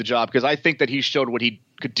does keep the job, because I think that he showed what he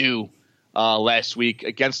could do last week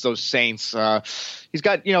against those Saints. He's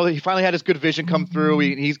got, he finally had his good vision come through.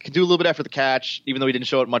 He can do a little bit after the catch, even though he didn't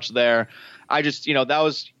show it much there. I just, that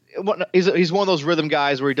was. He's one of those rhythm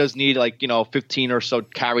guys where he does need 15 or so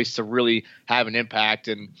carries to really have an impact,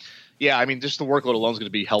 and just the workload alone is going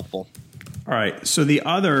to be helpful. All right, so the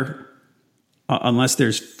other, unless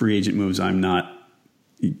there's free agent moves I'm not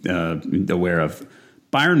aware of,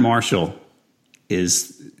 Byron Marshall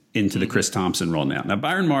is into the Chris Thompson role now. Now,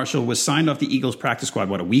 Byron Marshall was signed off the Eagles practice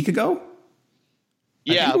squad, a week ago?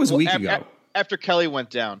 I think it was a week ago. After Kelly went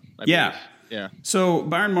down. I believe. Yeah. So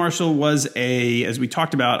Byron Marshall was as we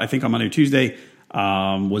talked about, I think on Monday or Tuesday,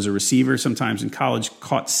 was a receiver sometimes in college,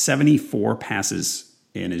 caught 74 passes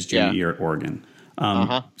in his junior year at Oregon.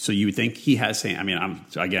 So you would think he has,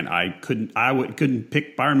 I couldn't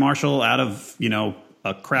pick Byron Marshall out of,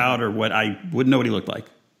 a crowd or what. I wouldn't know what he looked like,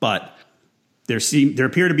 but there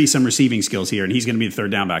appear to be some receiving skills here, and he's going to be the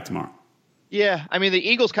third down back tomorrow. Yeah, the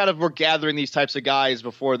Eagles kind of were gathering these types of guys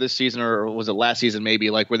before this season, or was it last season maybe,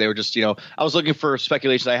 where they were just, I was looking for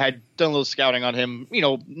speculations. I had done a little scouting on him,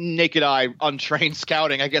 naked eye, untrained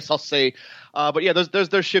scouting, I guess I'll say. But yeah,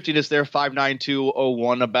 there's shiftiness there,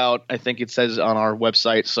 5.9201 about, I think it says on our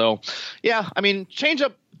website. So yeah, change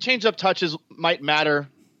up touches might matter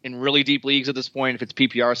in really deep leagues at this point, if it's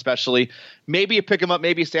PPR especially. Maybe you pick him up,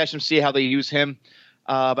 maybe you stash him, see how they use him.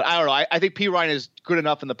 But I don't know. I think Perine is good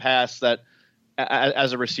enough in the past that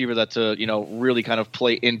as a receiver that to really kind of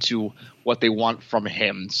play into what they want from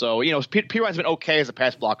him. So Perine's been okay as a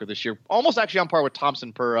pass blocker this year, almost actually on par with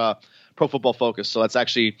Thompson per Pro Football Focus. So that's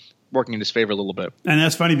actually working in his favor a little bit. And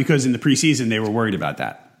that's funny because in the preseason they were worried about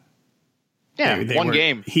that. Yeah, one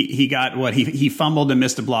game. He got he fumbled and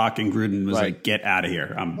missed a block, and Gruden was like, "Get out of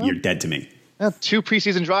here! You're dead to me." Yeah, 2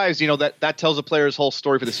 preseason drives. That tells a player's whole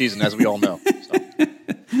story for the season, as we all know.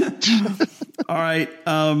 So. All right.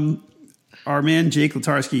 Our man Jake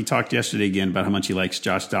Latarski talked yesterday again about how much he likes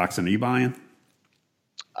Josh Doctson. Are you buying?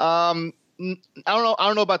 I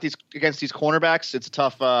don't know about these against these cornerbacks. It's a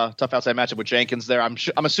tough outside matchup with Jenkins there. I'm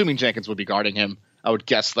assuming Jenkins would be guarding him. I would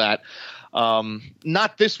guess that.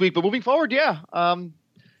 Not this week, but moving forward, yeah.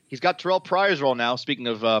 He's got Terrell Pryor's role now. Speaking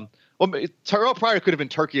of, Terrell Pryor could have been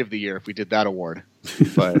Turkey of the Year if we did that award.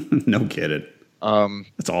 But no kidding.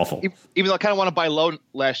 That's awful. Even though I kind of want to buy low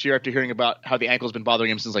last year after hearing about how the ankle's been bothering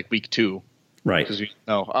him since like week 2. Right.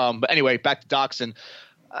 But anyway, back to Doxson.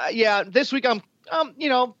 Yeah, this week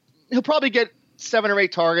he'll probably get 7 or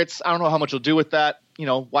 8 targets. I don't know how much he'll do with that.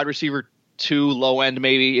 Wide receiver 2, low end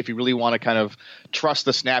maybe if you really want to kind of trust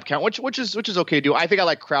the snap count, which is okay to do. I think I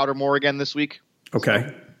like Crowder more again this week.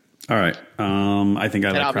 Okay. All right. I think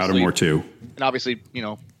I like Crowder more too. And obviously,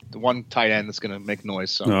 the one tight end that's going to make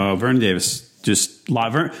noise. So Vernon Davis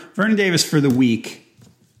Vernon Davis for the week.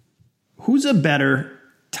 Who's a better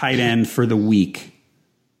tight end for the week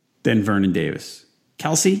than Vernon Davis?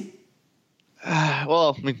 Kelsey?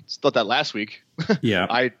 Well, I mean, thought that last week. Yeah.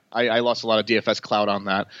 I lost a lot of DFS clout on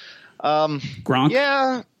that. Gronk?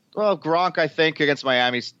 Yeah. Well, Gronk, I think, against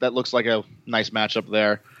Miami, that looks like a nice matchup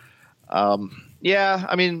there. Yeah,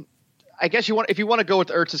 I mean, I guess if you want to go with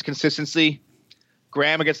Ertz's consistency,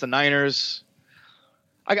 Graham against the Niners.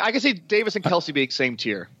 I can see Davis and Kelsey being same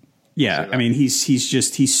tier. Yeah, I mean,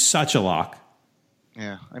 he's such a lock.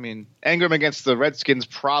 Yeah, I mean, Engram against the Redskins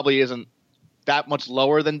probably isn't that much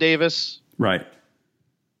lower than Davis. Right.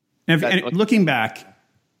 And looking back,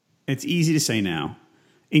 it's easy to say now.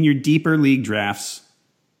 In your deeper league drafts,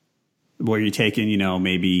 where you're taking,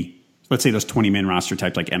 maybe, let's say those 20-man roster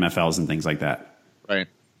types like MFLs and things like that. Right.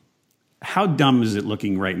 How dumb is it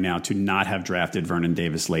looking right now to not have drafted Vernon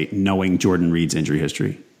Davis late, knowing Jordan Reed's injury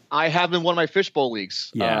history? I have in one of my fishbowl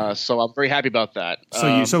leagues, so I'm very happy about that.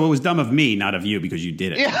 So it was dumb of me, not of you, because you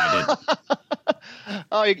did it. Yeah. I didn't.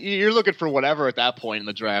 Oh, you're looking for whatever at that point in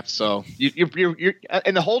the draft. So you're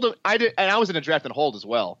in the hold. I was in a draft and hold as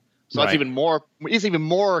well. So that's even more. It's even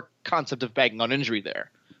more concept of banking on injury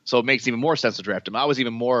there. So it makes even more sense to draft him. I was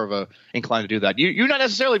even more of a inclined to do that. You're not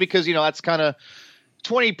necessarily because that's kind of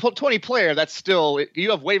 20 player. That's still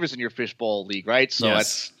you have waivers in your fishbowl league, right? So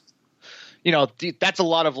yes. That's a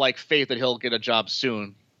lot of like faith that he'll get a job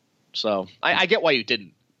soon. So I get why you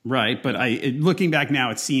didn't. Right, but looking back now,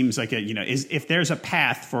 it seems like if there's a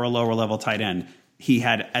path for a lower level tight end, he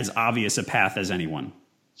had as obvious a path as anyone.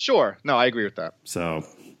 Sure, no, I agree with that. So,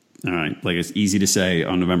 all right, like it's easy to say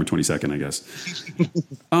on November 22nd, I guess.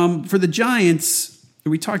 For the Giants,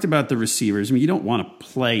 we talked about the receivers. I mean, you don't want to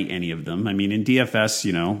play any of them. I mean, in DFS,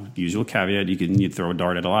 usual caveat, you'd throw a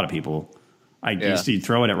dart at a lot of people. I used to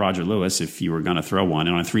throw it at Roger Lewis if you were going to throw one,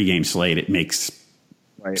 and on a 3-game slate, it makes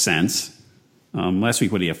sense. Last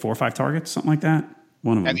week, what did he have? 4 or 5 targets, something like that.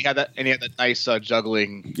 One of them. And he had that nice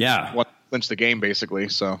juggling. Yeah, what clinched the game basically.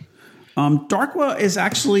 So, Darkwa is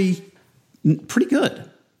actually pretty good.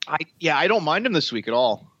 I don't mind him this week at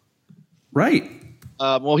all. Right.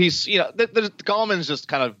 Well, he's the Gallman's just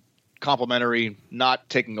kind of complimentary, not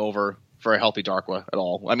taking over for a healthy Darkwa at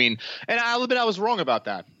all. I mean, and I'll admit I was wrong about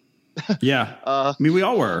that. Yeah. I mean, we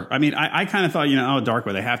all were. I mean, I kind of thought,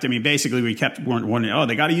 Darkwa, they have to. I mean, basically, we kept wondering,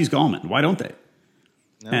 they got to use Gallman. Why don't they?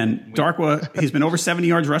 No, Darkwa, he's been over 70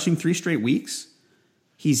 yards rushing 3 straight weeks.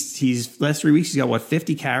 He's last 3 weeks, he's got,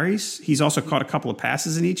 50 carries? He's also caught a couple of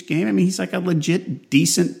passes in each game. I mean, he's like a legit,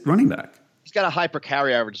 decent running back. He's got a high per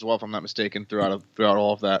carry average as well, if I'm not mistaken, throughout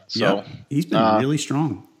all of that. So yeah, he's been really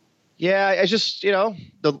strong. Yeah, it's just,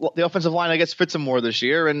 the offensive line, I guess, fits him more this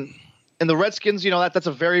year. And the Redskins,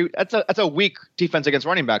 that's a weak defense against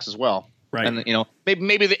running backs as well. Right. And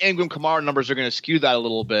maybe the Ingram Kamara numbers are going to skew that a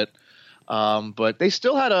little bit. But they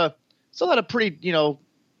still had a pretty,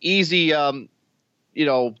 easy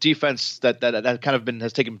defense that kind of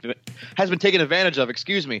has been taken advantage of,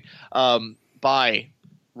 by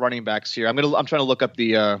running backs here. I'm trying to look up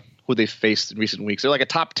the who they faced in recent weeks. They're like a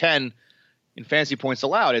top 10 in fantasy points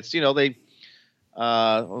allowed. It's Ingram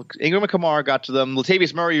and Kamara got to them.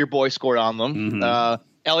 Latavius Murray, your boy, scored on them. Mm-hmm.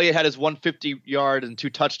 Elliott had his 150-yard and 2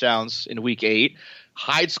 touchdowns in week 8.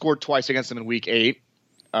 Hyde scored twice against them in week 8.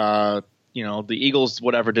 The Eagles,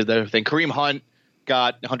 did their thing. Kareem Hunt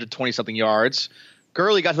got 120-something yards.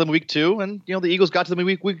 Gurley got to them in week 2, and the Eagles got to them in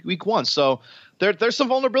week 1. So there's some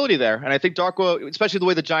vulnerability there, and I think Darkwa, especially the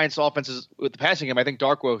way the Giants' offense is with the passing game, I think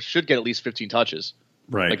Darkwa should get at least 15 touches.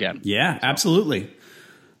 Right. Again. Yeah, absolutely.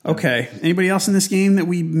 Okay. Anybody else in this game that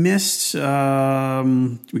we missed? We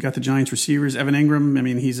got the Giants receivers. Evan Engram. I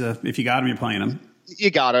mean, if you got him, you're playing him. You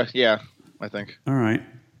gotta, yeah. I think. All right.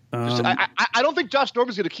 I don't think Josh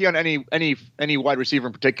Norman's going to key on any wide receiver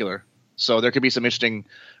in particular. So there could be some interesting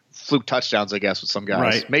fluke touchdowns, I guess, with some guys.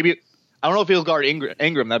 Right. Maybe I don't know if he'll guard Ingram.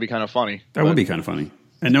 That'd be kind of funny. That would be kind of funny.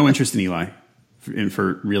 And no interest in Eli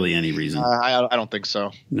for really any reason. I don't think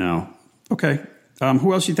so. No. Okay.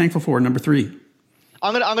 Who else are you thankful for? Number 3.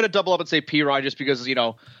 I'm gonna double up and say P-Ryan just because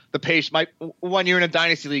the pace. When you're in a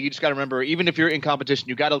dynasty league, you just got to remember, even if you're in competition,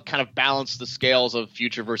 you got to kind of balance the scales of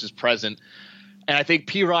future versus present. And I think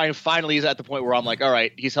P-Ryan finally is at the point where I'm like, all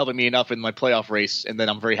right, he's helping me enough in my playoff race, and then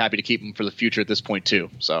I'm very happy to keep him for the future at this point too.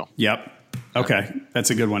 So. Yep. Okay, that's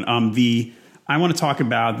a good one. I want to talk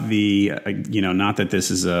about not that this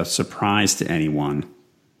is a surprise to anyone,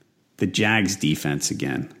 the Jags defense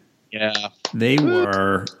again. Yeah, they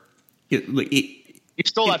were. You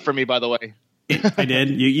stole that from me, by the way. I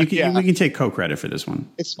did. We can take co-credit for this one.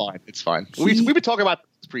 It's fine. It's fine. We've been talking about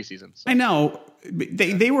this preseason. So. I know.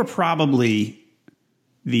 They were probably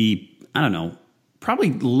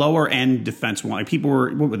probably lower end defense one. Like people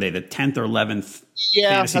were, what were they, the 10th or 11th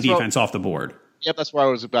fantasy defense off the board? Yep, that's where I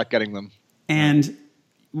was about getting them. And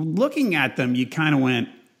looking at them, you kind of went,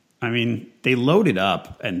 they loaded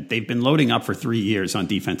up, and they've been loading up for 3 years on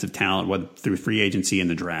defensive talent, through free agency and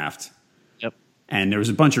the draft. Yep. And there was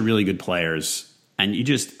a bunch of really good players. And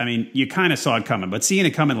you kind of saw it coming. But seeing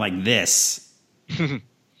it coming like this,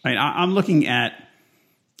 I'm looking at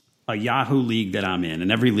a Yahoo league that I'm in,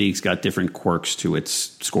 and every league's got different quirks to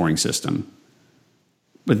its scoring system.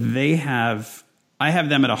 But I have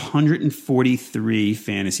them at 143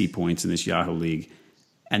 fantasy points in this Yahoo league.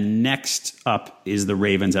 And next up is the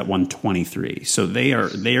Ravens at 123. So they are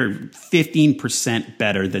 15%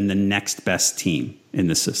 better than the next best team in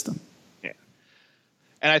the system. Yeah.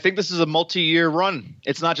 And I think this is a multi-year run.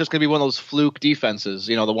 It's not just going to be one of those fluke defenses,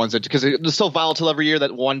 the ones that, because it's so volatile every year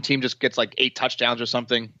that one team just gets like 8 touchdowns or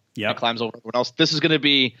something and climbs over everyone else. This is going to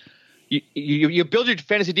be, you build your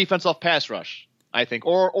fantasy defense off pass rush, I think,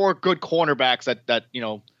 or good cornerbacks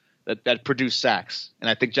that produce sacks. And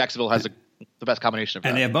I think Jacksonville has the best combination of that.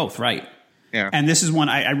 And they have both, right? Yeah. And this is one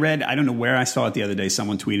I read, I don't know where I saw it the other day.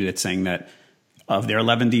 Someone tweeted it saying that of their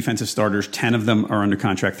 11 defensive starters, 10 of them are under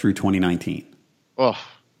contract through 2019. Oh,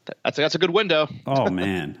 that's a good window. Oh,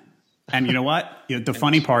 man. And you know what? The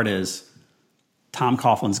funny part is Tom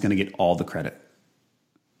Coughlin's going to get all the credit.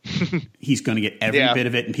 He's going to get every bit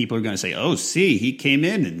of it, and people are going to say, oh, see, he came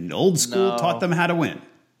in and old school taught them how to win.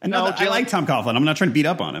 And I like Tom Coughlin. I'm not trying to beat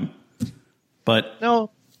up on him. But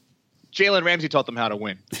no, Jalen Ramsey taught them how to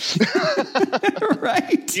win.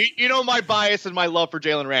 Right. You know my bias and my love for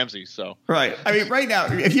Jalen Ramsey. So right. Right now,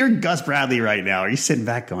 if you're Gus Bradley right now, you're sitting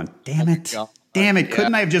back going, damn it.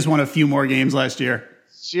 Couldn't I have just won a few more games last year?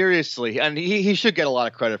 Seriously. And he should get a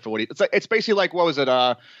lot of credit for what it's basically like, what was it,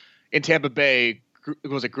 in Tampa Bay,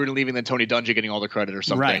 was it Gruden leaving, then Tony Dungy getting all the credit or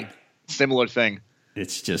something? Right. Similar thing.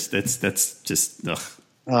 It's just, that's just, ugh.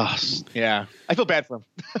 Oh, yeah. I feel bad for him.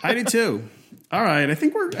 I do too. All right, I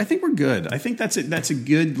think we're good. I think that's a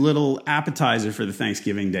good little appetizer for the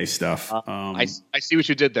Thanksgiving Day stuff. I see what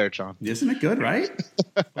you did there, John. Isn't it good, right?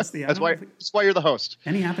 What's the that's why you're the host.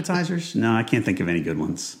 Any appetizers? No, I can't think of any good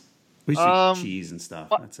ones. We should cheese and stuff.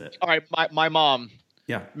 That's it. All right, my mom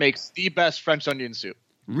makes the best French onion soup.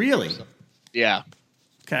 Really? So, yeah.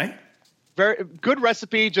 Okay. Very good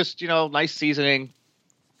recipe. Just nice seasoning.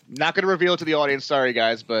 Not going to reveal it to the audience. Sorry,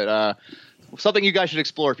 guys, but. Something you guys should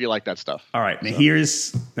explore if you like that stuff. All right. Now I'm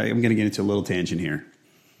going to get into a little tangent here.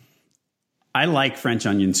 I like French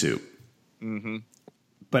onion soup. Mm-hmm.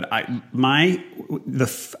 But I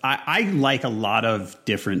like a lot of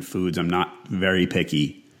different foods. I'm not very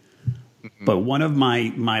picky. Mm-hmm. But one of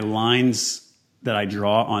my lines that I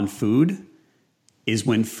draw on food is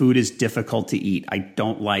when food is difficult to eat. I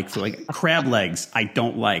don't like food. Like crab legs, I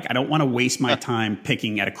don't like. I don't want to waste my time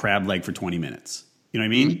picking at a crab leg for 20 minutes. You know what I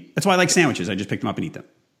mean? Mm-hmm. That's why I like sandwiches. I just pick them up and eat them.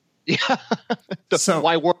 Yeah. So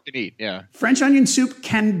why work and eat? Yeah. French onion soup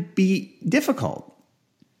can be difficult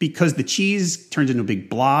because the cheese turns into a big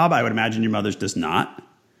blob. I would imagine your mother's does not.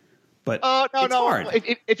 But it's hard.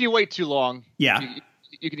 If you wait too long, you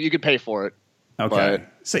can pay for it. Okay. But.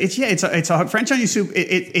 So it's a French onion soup.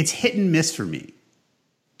 It's hit and miss for me.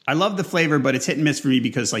 I love the flavor, but it's hit and miss for me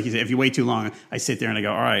because, like you said, if you wait too long, I sit there and I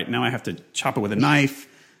go, all right, now I have to chop it with a knife.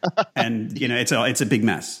 And it's a big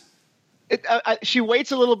mess. She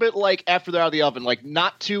waits a little bit, like after they're out of the oven, like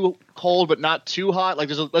not too cold but not too hot. Like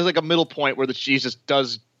there's like a middle point where the cheese just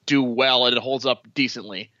does do well and it holds up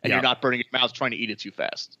decently, and you're not burning your mouth trying to eat it too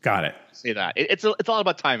fast. Got it. Say that it's all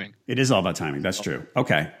about timing. It is all about timing. That's true.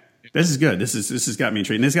 Okay, this is good. This has got me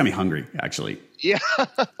intrigued. This got me hungry, actually. Yeah.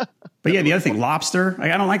 But yeah, the other thing, lobster. I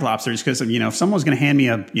don't like lobsters because if someone's going to hand me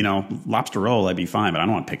a lobster roll, I'd be fine. But I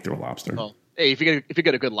don't want to pick through a lobster. Oh. Hey, if you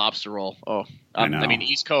get a good lobster roll, I mean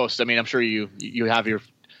East Coast. I mean, I'm sure you have your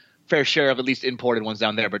fair share of at least imported ones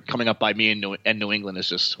down there, but coming up by me in New England is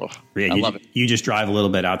just, I love it. You just drive a little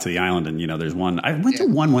bit out to the island and, there's one. I went to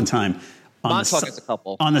one time. Montauk has a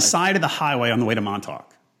couple. On the side of the highway on the way to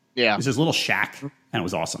Montauk. Yeah. There's this little shack, and it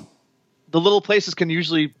was awesome. The little places can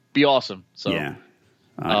usually be awesome. So yeah.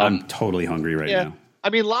 I'm totally hungry right now. I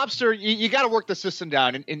mean, lobster, you got to work the system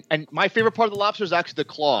down. And my favorite part of the lobster is actually the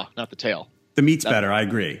claw, not the tail. The meat's better. I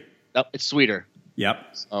agree. It's sweeter. Yep.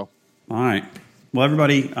 So. All right. Well,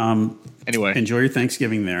 everybody, anyway, enjoy your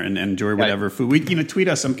Thanksgiving there and enjoy whatever food. Tweet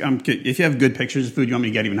us. If you have good pictures of food you want me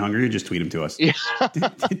to get even hungrier, just tweet them to us. Yeah.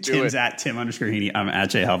 Tim's at Tim_Heaney. I'm at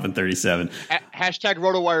JHalpin37. Hashtag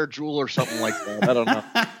RotoWire Drool or something like that. I don't know.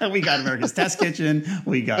 We got America's Test Kitchen.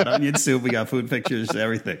 We got onion soup. We got food pictures,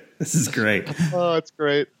 everything. This is great. Oh, it's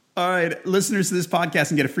great. All right, listeners to this podcast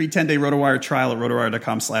can get a free 10-day RotoWire trial at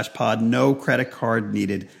rotowire.com/pod. No credit card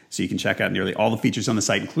needed, so you can check out nearly all the features on the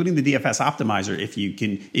site, including the DFS Optimizer. If you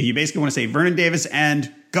basically want to say Vernon Davis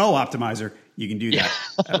and Go Optimizer, you can do that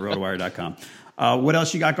at rotowire.com. What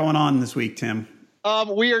else you got going on this week, Tim?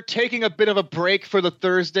 We are taking a bit of a break for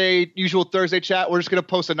the usual Thursday chat. We're just going to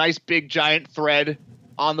post a nice big giant thread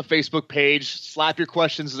on the Facebook page. Slap your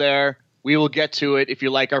questions there. We will get to it if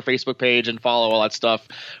you like our Facebook page and follow all that stuff.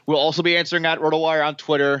 We'll also be answering at RotoWire on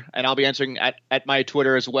Twitter, and I'll be answering at my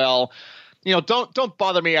Twitter as well. Don't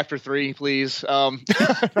bother me after 3, please. No,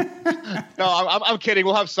 I'm kidding.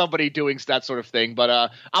 We'll have somebody doing that sort of thing,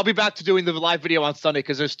 but I'll be back to doing the live video on Sunday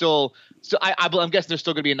because there's still I'm guessing there's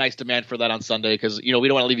still going to be a nice demand for that on Sunday because we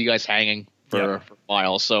don't want to leave you guys hanging for a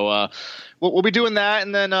while. So we'll be doing that,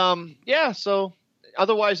 and then so.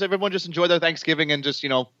 Otherwise, everyone just enjoy their Thanksgiving and just,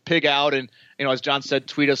 pig out. And, as John said,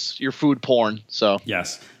 tweet us your food porn. So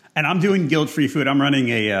yes. And I'm doing guilt-free food. I'm running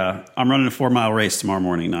a 4-mile race tomorrow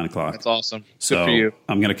morning, 9:00. That's awesome. So good for you.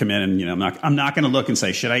 I'm going to come in and, I'm not going to look and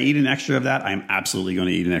say, should I eat an extra of that? I'm absolutely going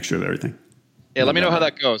to eat an extra of everything. Yeah, let me know how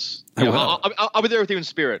that goes. I'll be there with you in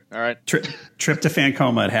spirit. All right. Trip to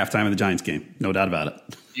Fancoma at halftime of the Giants game. No doubt about it.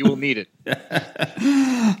 You will need it.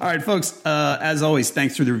 All right, folks. As always,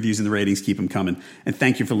 thanks for the reviews and the ratings. Keep them coming. And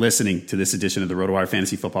thank you for listening to this edition of the RotoWire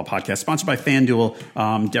Fantasy Football Podcast, sponsored by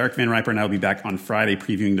FanDuel. Derek Van Riper and I will be back on Friday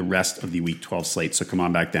previewing the rest of the Week 12 slate. So come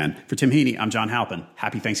on back then. For Tim Heaney, I'm John Halpin.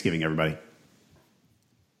 Happy Thanksgiving, everybody.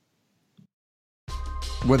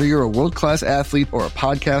 Whether you're a world-class athlete or a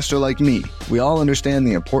podcaster like me, we all understand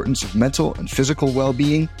the importance of mental and physical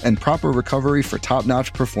well-being and proper recovery for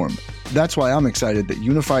top-notch performance. That's why I'm excited that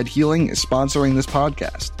Unified Healing is sponsoring this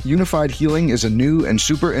podcast. Unified Healing is a new and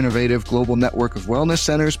super innovative global network of wellness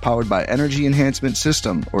centers powered by Energy Enhancement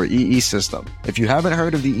System, or EE System. If you haven't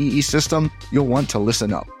heard of the EE System, you'll want to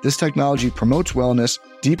listen up. This technology promotes wellness,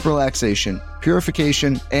 deep relaxation,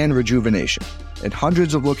 purification, and rejuvenation. In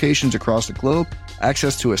hundreds of locations across the globe,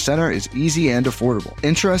 access to a center is easy and affordable.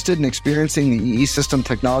 Interested in experiencing the EE System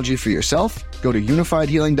technology for yourself? Go to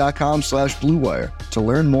unifiedhealing.com/bluewire to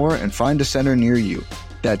learn more and find a center near you.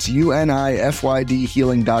 That's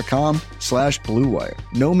unifydhealing.com/bluewire.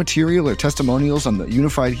 No material or testimonials on the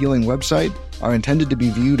Unified Healing website are intended to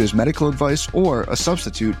be viewed as medical advice or a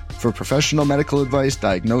substitute for professional medical advice,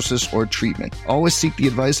 diagnosis, or treatment. Always seek the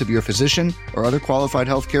advice of your physician or other qualified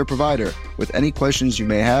healthcare provider with any questions you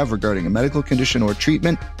may have regarding a medical condition or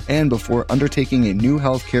treatment and before undertaking a new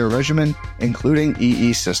healthcare regimen, including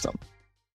EE System.